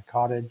week at my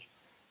cottage.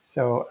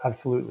 So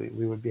absolutely,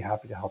 we would be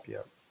happy to help you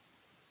out.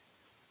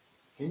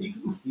 Can you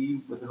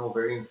conceive with an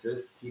ovarian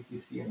cyst,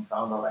 TTC, and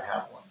found out I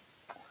have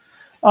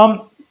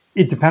one?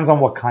 It depends on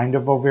what kind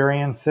of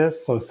ovarian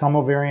cyst. So some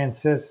ovarian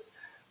cysts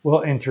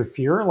will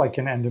interfere, like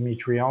an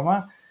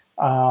endometrioma.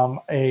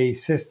 A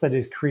cyst that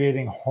is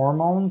creating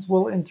hormones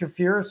will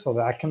interfere, so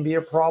that can be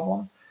a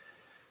problem.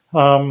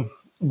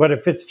 But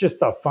if it's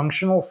just a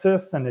functional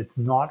cyst and it's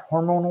not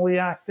hormonally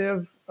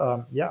active,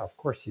 yeah, of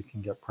course you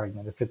can get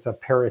pregnant. If it's a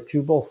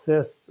paratubal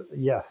cyst,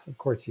 yes, of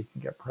course you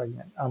can get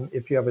pregnant.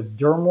 If you have a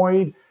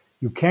dermoid,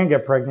 you can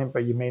get pregnant,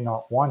 but you may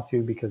not want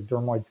to because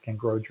dermoids can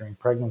grow during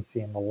pregnancy,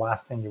 and the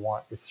last thing you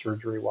want is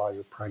surgery while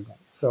you're pregnant.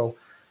 So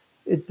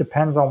it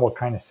depends on what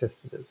kind of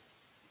cyst it is.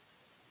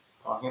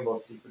 Talking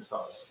about secret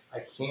sauce, I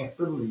can't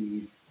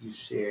believe you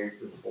shared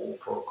your whole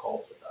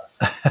protocol with us.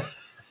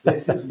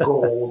 This is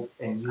gold,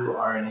 and you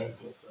are an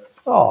angel, sir.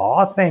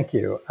 Oh, thank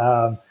you.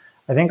 I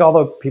think all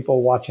the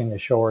people watching the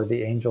show are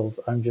the angels.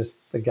 I'm just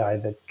the guy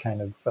that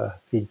kind of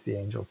feeds the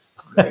angels.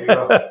 There you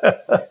go.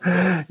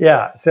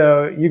 Yeah,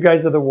 so you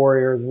guys are the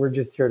warriors. We're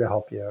just here to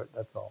help you out.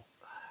 That's all.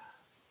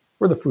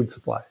 We're the food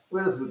supply.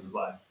 We're the food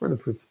supply. We're the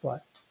food supply.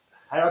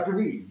 Hi, Dr.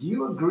 V. Do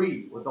you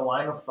agree with the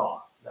line of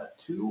thought that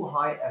too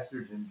high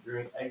estrogen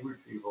during egg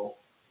retrieval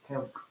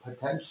can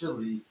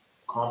potentially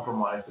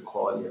compromise the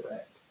quality of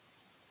egg?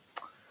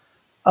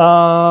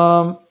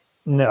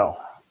 No.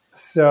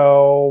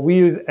 So we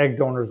use egg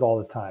donors all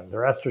the time.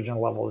 Their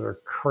estrogen levels are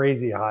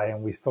crazy high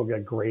and we still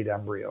get great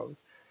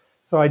embryos.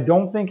 So I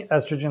don't think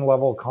estrogen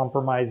level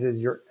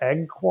compromises your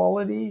egg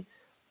quality.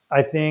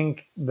 I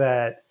think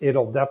that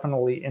it'll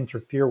definitely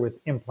interfere with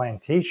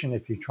implantation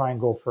if you try and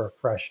go for a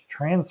fresh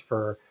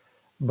transfer,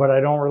 but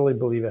I don't really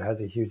believe it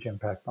has a huge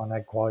impact on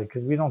egg quality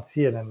because we don't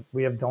see it, and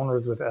we have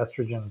donors with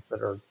estrogens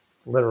that are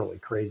literally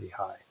crazy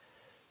high.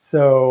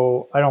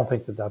 So I don't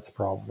think that that's a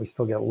problem. We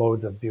still get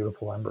loads of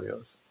beautiful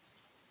embryos.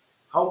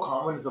 How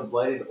common is a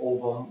blighted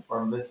ovum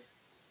or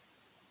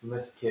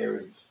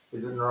miscarriage?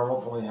 Is it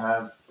normal to only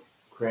have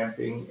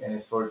cramping and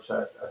a sore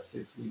chest at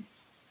 6 weeks?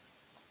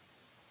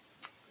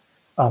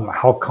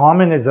 How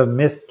common is a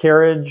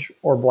miscarriage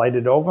or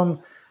blighted ovum?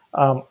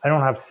 I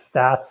don't have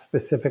stats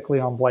specifically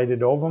on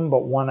blighted ovum,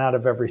 but 1 out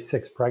of every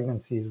 6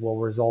 pregnancies will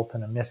result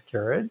in a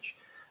miscarriage.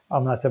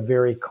 That's a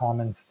very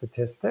common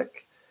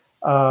statistic.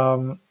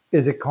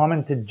 Is it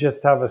common to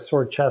just have a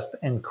sore chest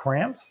and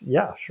cramps?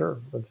 Yeah, sure.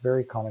 That's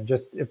very common.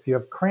 Just if you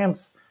have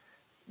cramps,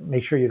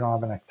 make sure you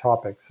don't have an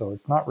ectopic. So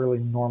it's not really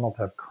normal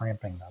to have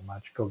cramping that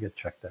much. Go get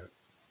checked out.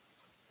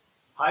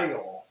 Hi,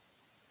 y'all.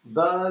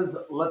 Does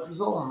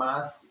letrozole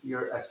mask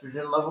your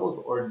estrogen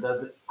levels, or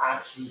does it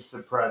actually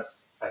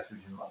suppress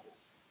estrogen levels?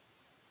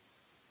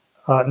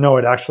 No,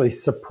 it actually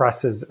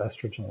suppresses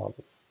estrogen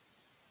levels.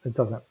 It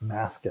doesn't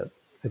mask it.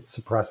 It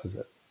suppresses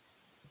it.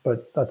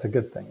 But that's a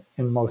good thing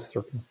in most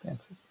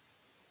circumstances.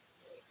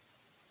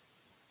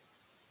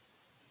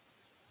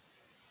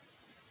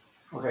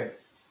 Okay.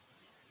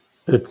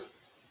 It's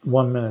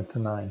 1 minute to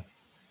 9.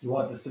 You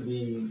want this to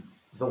be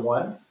the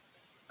one?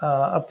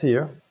 Up to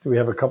you. Do we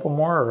have a couple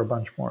more or a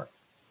bunch more?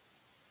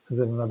 Is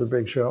it another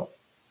big show?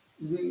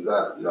 You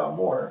got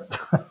more.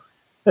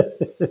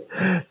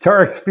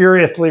 Tarek's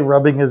furiously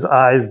rubbing his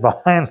eyes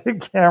behind the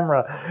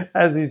camera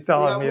as he's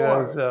telling me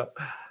more. this.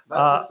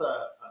 That's just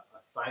a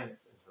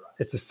sinus interaction.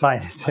 It's a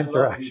sinus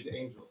interaction. Love these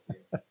angels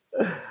here.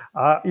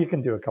 You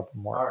can do a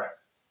couple more. All right.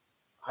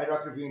 Hi,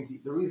 Dr.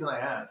 VNT. The reason I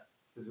asked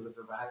is because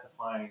if I had to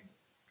find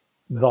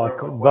the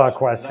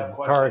question.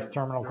 Tarek's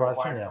terminal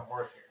question. Yeah.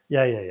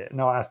 Yeah.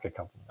 No, ask a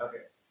couple more.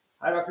 Okay.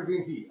 Hi, Dr.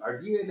 BNT. Our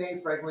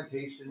DNA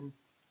fragmentation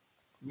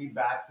me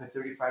back to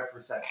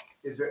 35%.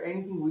 Is there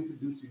anything we could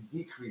do to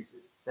decrease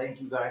it?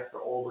 Thank you guys for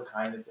all the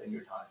kindness and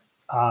your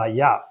time.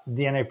 Yeah,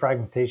 DNA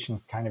fragmentation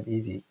is kind of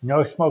easy.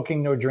 No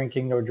smoking, no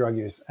drinking, no drug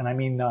use. And I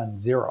mean none,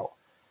 zero.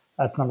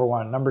 That's number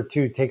one. Number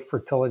two, take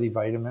fertility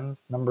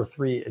vitamins. Number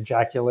three,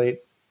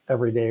 ejaculate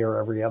every day or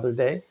every other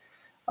day.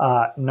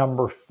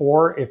 Number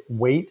four, if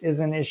weight is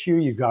an issue,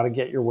 you got to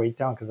get your weight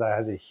down because that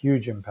has a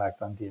huge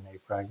impact on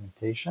DNA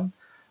fragmentation.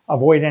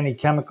 Avoid any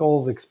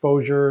chemicals,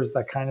 exposures,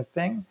 that kind of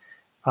thing.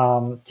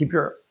 Keep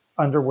your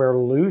underwear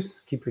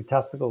loose, keep your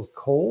testicles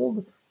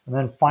cold. And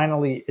then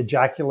finally,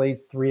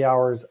 ejaculate 3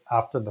 hours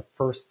after the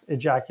first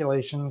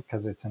ejaculation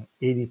because it's an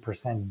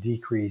 80%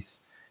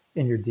 decrease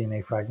in your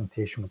DNA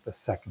fragmentation with the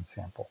second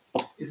sample.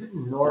 Is it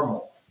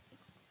normal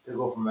to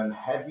go from a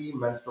heavy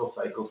menstrual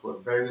cycle to a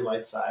very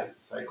light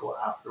cycle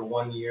after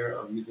 1 year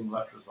of using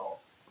letrozole?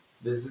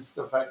 Does this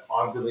affect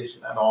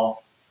ovulation at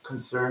all?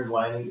 Concerned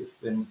lining is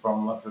thin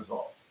from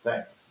letrozole.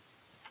 Thanks.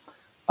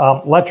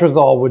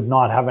 Letrozole would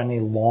not have any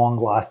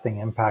long-lasting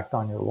impact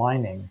on your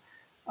lining.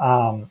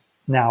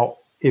 Now,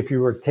 if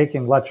you were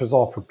taking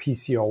letrozole for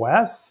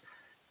PCOS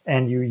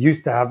and you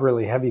used to have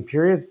really heavy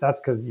periods, that's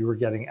because you were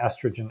getting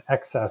estrogen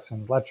excess,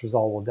 and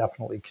letrozole will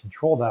definitely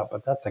control that,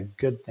 but that's a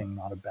good thing,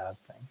 not a bad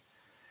thing.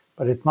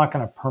 But it's not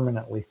going to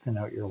permanently thin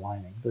out your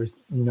lining. There's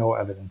no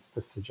evidence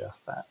to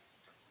suggest that.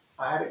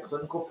 I had a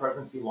clinical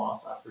pregnancy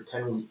loss after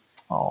 10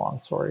 weeks. Oh,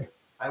 I'm sorry.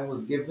 I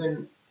was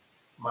given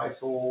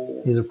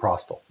misoprostol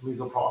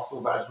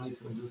vaginally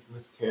to induce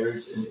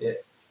miscarriage, and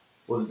it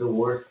was the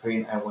worst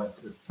pain I went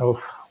through.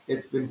 Oh.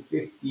 It's been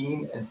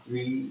 15 and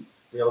 3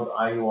 failed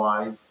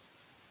IUIs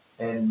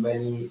and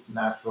many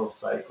natural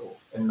cycles,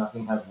 and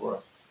nothing has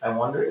worked. I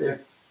wonder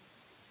if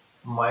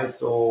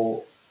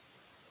misoprostol.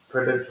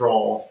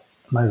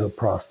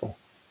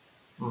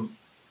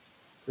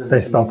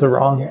 They spelled it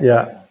wrong?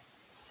 Yeah.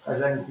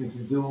 Has anything to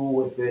do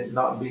with it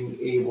not being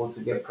able to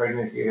get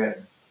pregnant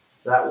again?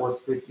 That was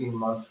 15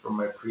 months from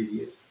my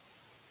previous.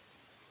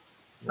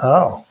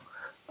 Oh.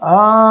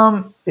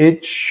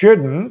 It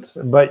shouldn't,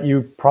 but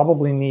you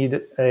probably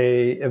need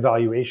a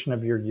evaluation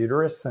of your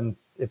uterus. And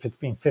if it's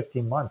been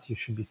 15 months, you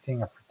should be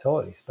seeing a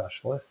fertility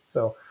specialist.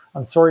 So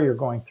I'm sorry you're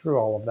going through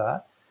all of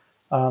that.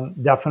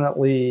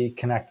 Definitely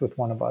connect with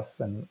one of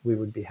us and we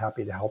would be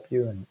happy to help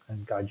you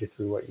and guide you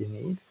through what you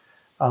need.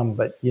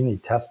 But you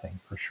need testing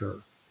for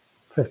sure.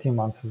 15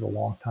 months is a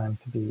long time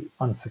to be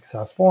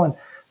unsuccessful. And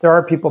there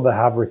are people that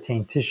have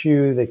retained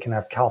tissue. They can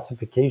have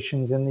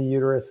calcifications in the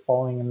uterus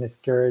following a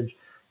miscarriage.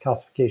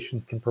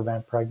 Calcifications can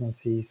prevent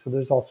pregnancy. So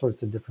there's all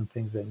sorts of different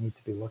things that need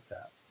to be looked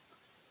at.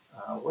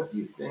 What do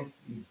you think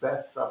the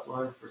best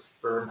supplement for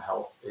sperm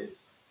health is?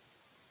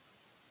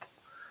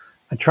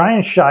 I try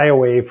and shy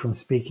away from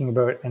speaking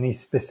about any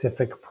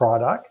specific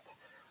product.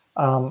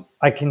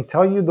 I can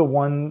tell you the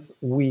ones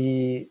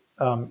we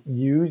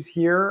use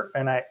here,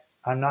 and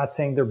I'm not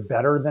saying they're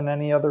better than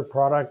any other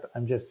product.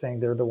 I'm just saying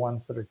they're the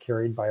ones that are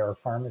carried by our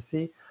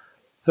pharmacy.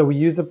 So we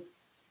use a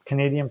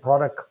Canadian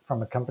product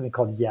from a company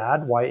called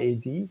YAD,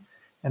 Y-A-D,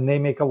 and they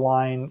make a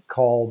line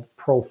called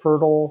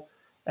ProFertile,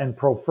 and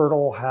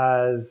ProFertile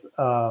has,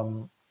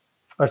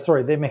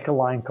 they make a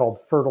line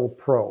called Fertile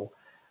Pro.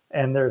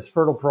 And there's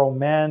Fertile Pro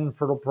Men,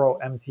 Fertile Pro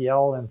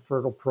MTL, and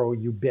Fertile Pro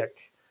Ubic.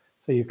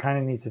 So you kind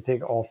of need to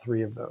take all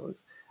three of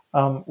those.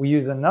 We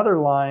use another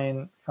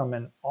line from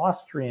an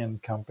Austrian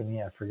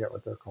company. I forget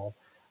what they're called.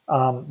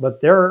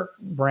 But their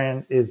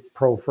brand is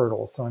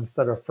ProFertile. So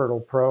instead of Fertile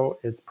Pro,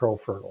 it's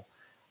ProFertile.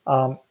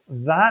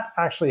 That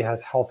actually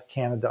has Health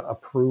Canada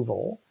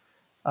approval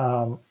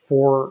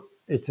for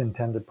its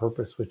intended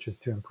purpose, which is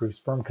to improve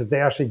sperm, because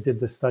they actually did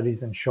the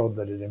studies and showed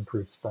that it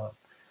improves sperm.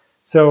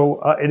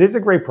 So it is a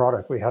great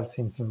product. We have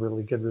seen some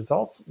really good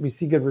results. We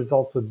see good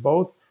results with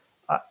both.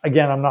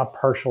 Again, I'm not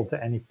partial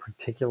to any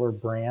particular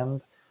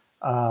brand.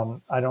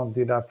 I don't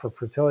do that for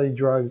fertility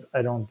drugs.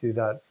 I don't do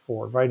that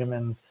for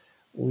vitamins.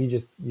 We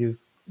just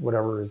use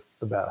whatever is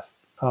the best.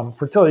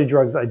 Fertility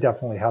drugs, I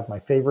definitely have my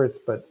favorites,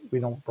 but we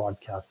don't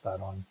broadcast that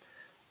on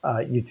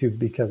YouTube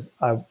because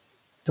I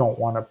don't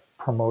want to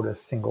promote a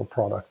single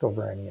product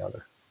over any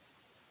other.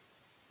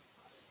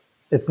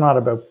 It's not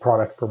about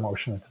product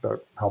promotion. It's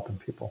about helping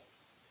people.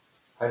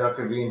 Hi,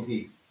 Dr.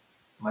 VNT.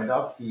 My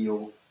dog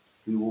feels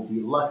we will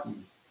be lucky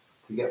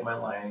to get my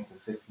lining to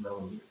 6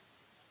 millimeters.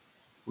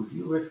 Would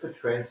you risk a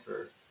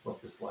transfer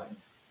with this lining?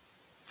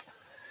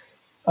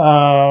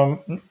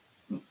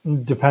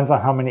 Depends on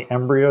how many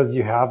embryos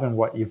you have and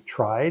what you've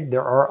tried.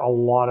 There are a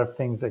lot of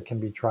things that can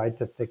be tried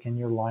to thicken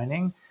your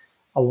lining.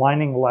 A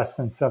lining less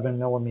than 7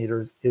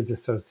 millimeters is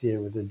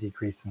associated with a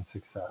decrease in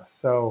success.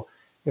 So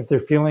if they're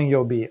feeling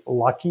you'll be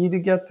lucky to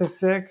get to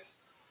 6,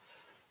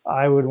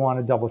 I would want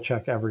to double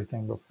check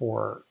everything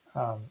before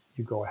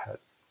you go ahead.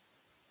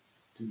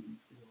 Do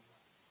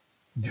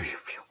you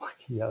feel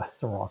lucky? Yeah, that's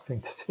the wrong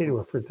thing to say to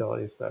a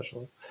fertility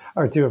specialist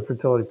or to a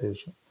fertility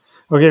patient.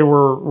 Okay,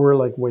 we're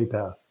like way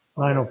past.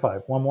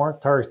 9:05. One more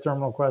Tarek's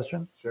terminal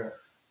question. Sure.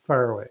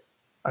 Fire away.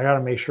 I got to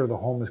make sure the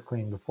home is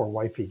clean before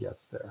wifey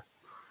gets there.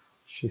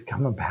 She's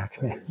coming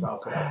back, man. So I'll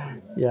cut out for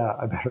you, man. Yeah,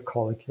 I better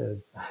call the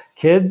kids.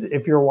 Kids,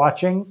 if you're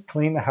watching,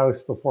 clean the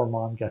house before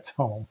mom gets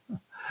home.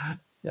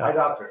 Yeah. Hi,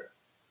 doctor.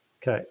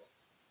 Okay.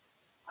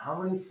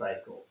 How many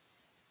cycles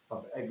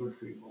of egg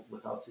retrieval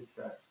without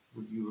success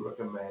would you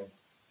recommend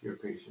your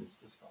patients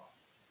to stop?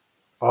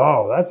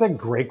 Oh, that's a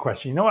great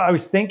question. You know what? I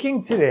was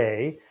thinking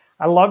today,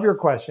 I love your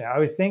question. I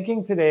was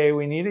thinking today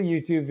we need a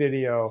YouTube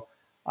video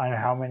on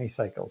how many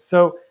cycles.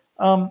 So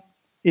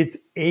it's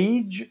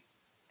age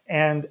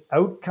and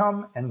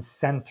outcome and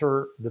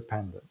center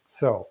dependent.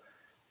 So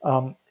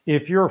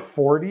if you're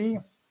 40,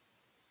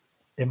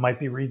 it might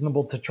be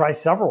reasonable to try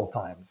several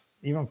times,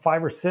 even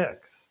 5 or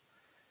 6.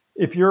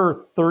 If you're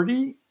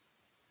 30,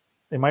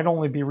 it might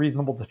only be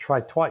reasonable to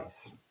try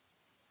twice.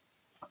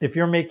 If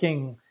you're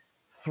making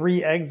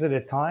 3 eggs at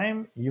a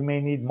time, you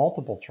may need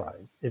multiple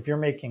tries. If you're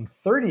making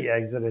 30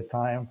 eggs at a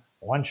time,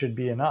 1 should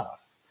be enough.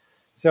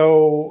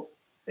 So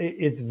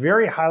it's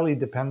very highly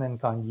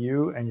dependent on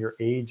you and your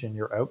age and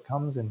your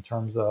outcomes in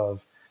terms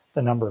of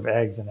the number of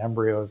eggs and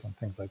embryos and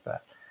things like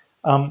that.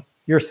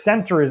 Your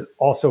center is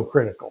also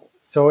critical.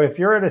 So if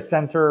you're at a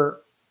center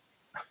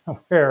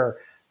where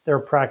they're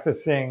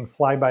practicing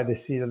fly by the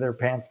seat of their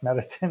pants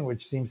medicine,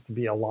 which seems to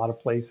be a lot of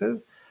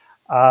places,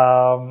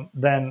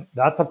 then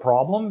that's a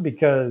problem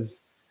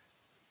because,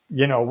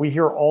 you know, we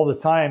hear all the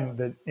time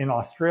that in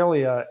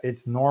Australia,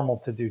 it's normal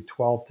to do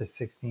 12 to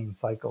 16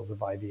 cycles of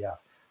IVF.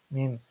 I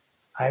mean,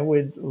 I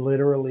would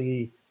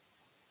literally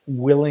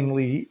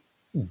willingly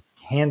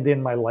hand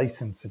in my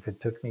license if it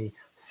took me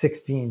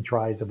 16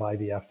 tries of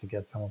IVF to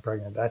get someone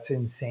pregnant. That's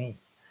insane.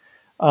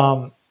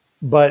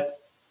 But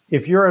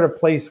if you're at a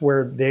place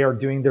where they are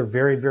doing their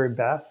very, very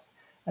best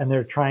and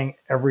they're trying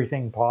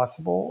everything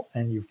possible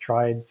and you've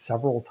tried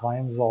several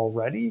times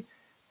already,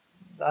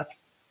 that's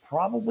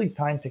probably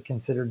time to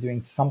consider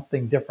doing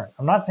something different.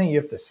 I'm not saying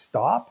you have to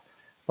stop,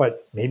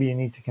 but maybe you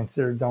need to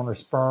consider donor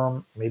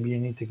sperm. Maybe you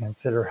need to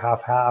consider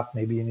half-half.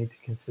 Maybe you need to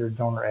consider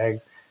donor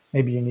eggs.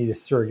 Maybe you need a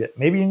surrogate.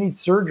 Maybe you need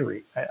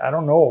surgery. I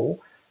don't know.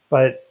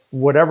 But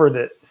whatever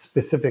the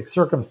specific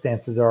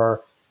circumstances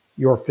are,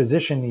 your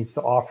physician needs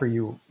to offer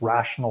you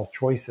rational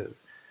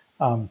choices.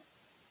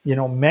 You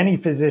know, many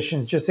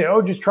physicians just say,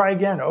 oh, just try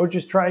again. Oh,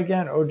 just try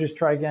again. Oh, just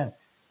try again.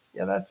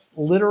 Yeah, that's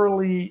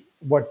literally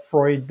what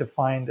Freud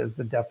defined as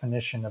the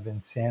definition of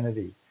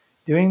insanity.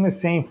 Doing the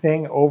same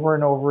thing over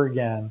and over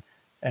again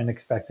and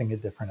expecting a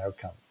different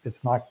outcome.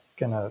 It's not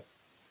going to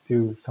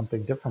do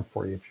something different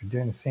for you. If you're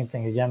doing the same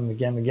thing again and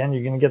again and again,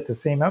 you're going to get the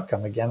same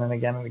outcome again and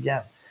again and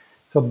again.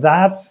 So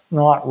that's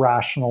not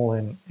rational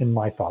in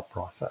my thought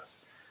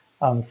process.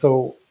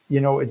 So, you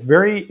know, it's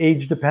very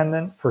age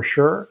dependent for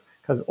sure,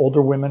 because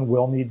older women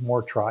will need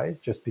more tries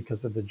just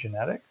because of the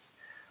genetics.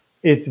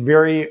 It's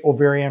very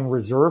ovarian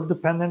reserve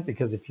dependent,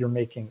 because if you're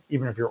making,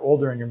 even if you're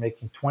older and you're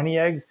making 20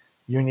 eggs,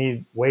 you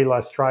need way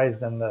less tries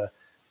than the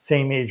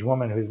same age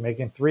woman who's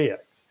making 3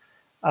 eggs.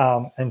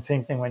 And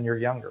same thing when you're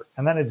younger.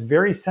 And then it's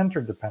very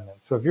center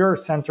dependent. So if your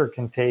center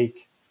can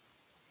take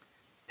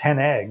 10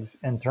 eggs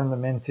and turn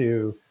them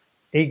into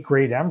 8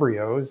 great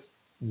embryos,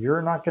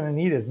 you're not going to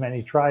need as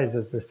many tries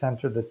as the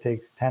center that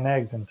takes 10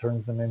 eggs and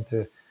turns them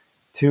into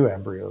 2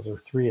 embryos or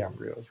 3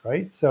 embryos,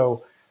 right?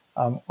 So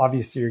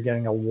obviously you're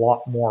getting a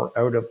lot more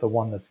out of the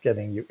one that's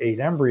getting you 8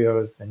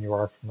 embryos than you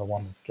are from the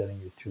one that's getting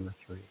you 2 or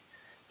 3.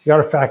 So you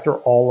got to factor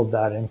all of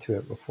that into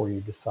it before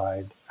you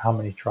decide how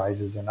many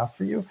tries is enough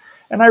for you.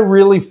 And I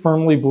really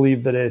firmly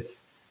believe that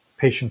it's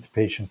patient to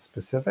patient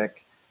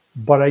specific,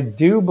 but I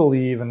do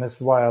believe, and this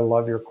is why I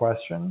love your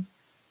question,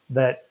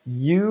 that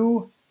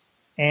you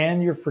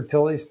and your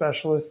fertility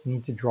specialist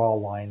need to draw a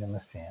line in the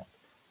sand.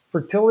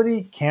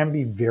 Fertility can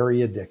be very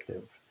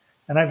addictive.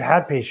 And I've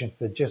had patients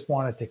that just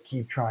wanted to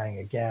keep trying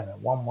again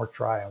and one more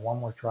try and one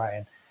more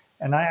try.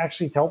 And I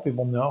actually tell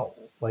people, no,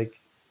 like,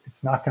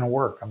 it's not going to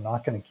work. I'm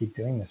not going to keep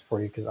doing this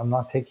for you because I'm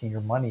not taking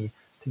your money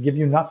to give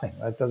you nothing.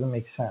 That doesn't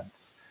make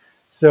sense.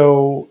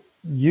 So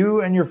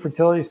you and your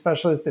fertility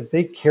specialist, if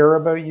they care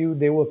about you,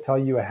 they will tell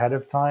you ahead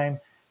of time,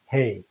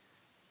 hey,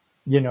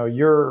 you know,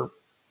 you're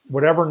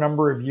whatever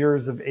number of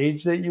years of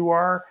age that you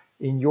are,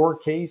 in your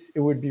case,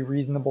 it would be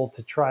reasonable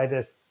to try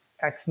this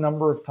X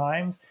number of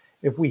times.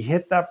 If we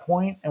hit that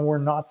point and we're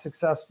not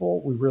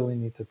successful, we really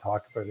need to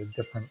talk about a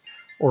different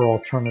or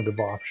alternative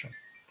option.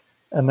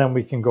 And then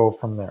we can go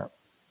from there.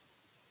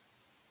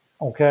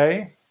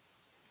 Okay.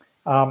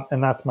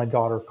 And that's my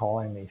daughter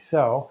calling me.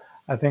 So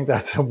I think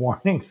that's a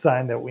warning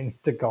sign that we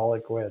need to call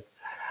it quits.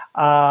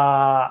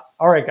 All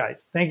right,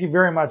 guys. Thank you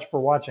very much for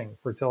watching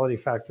Fertility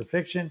Fact or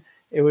Fiction.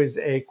 It was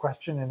a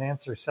question and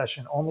answer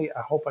session only.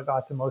 I hope I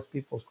got to most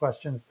people's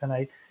questions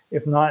tonight.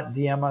 If not,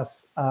 DM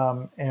us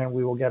and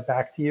we will get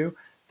back to you.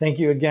 Thank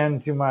you again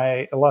to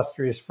my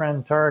illustrious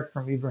friend Tarek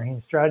from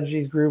Ibrahim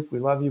Strategies Group. We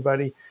love you,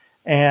 buddy.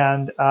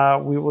 And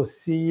we will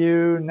see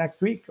you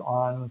next week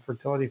on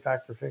Fertility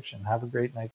Fact or Fiction. Have a great night.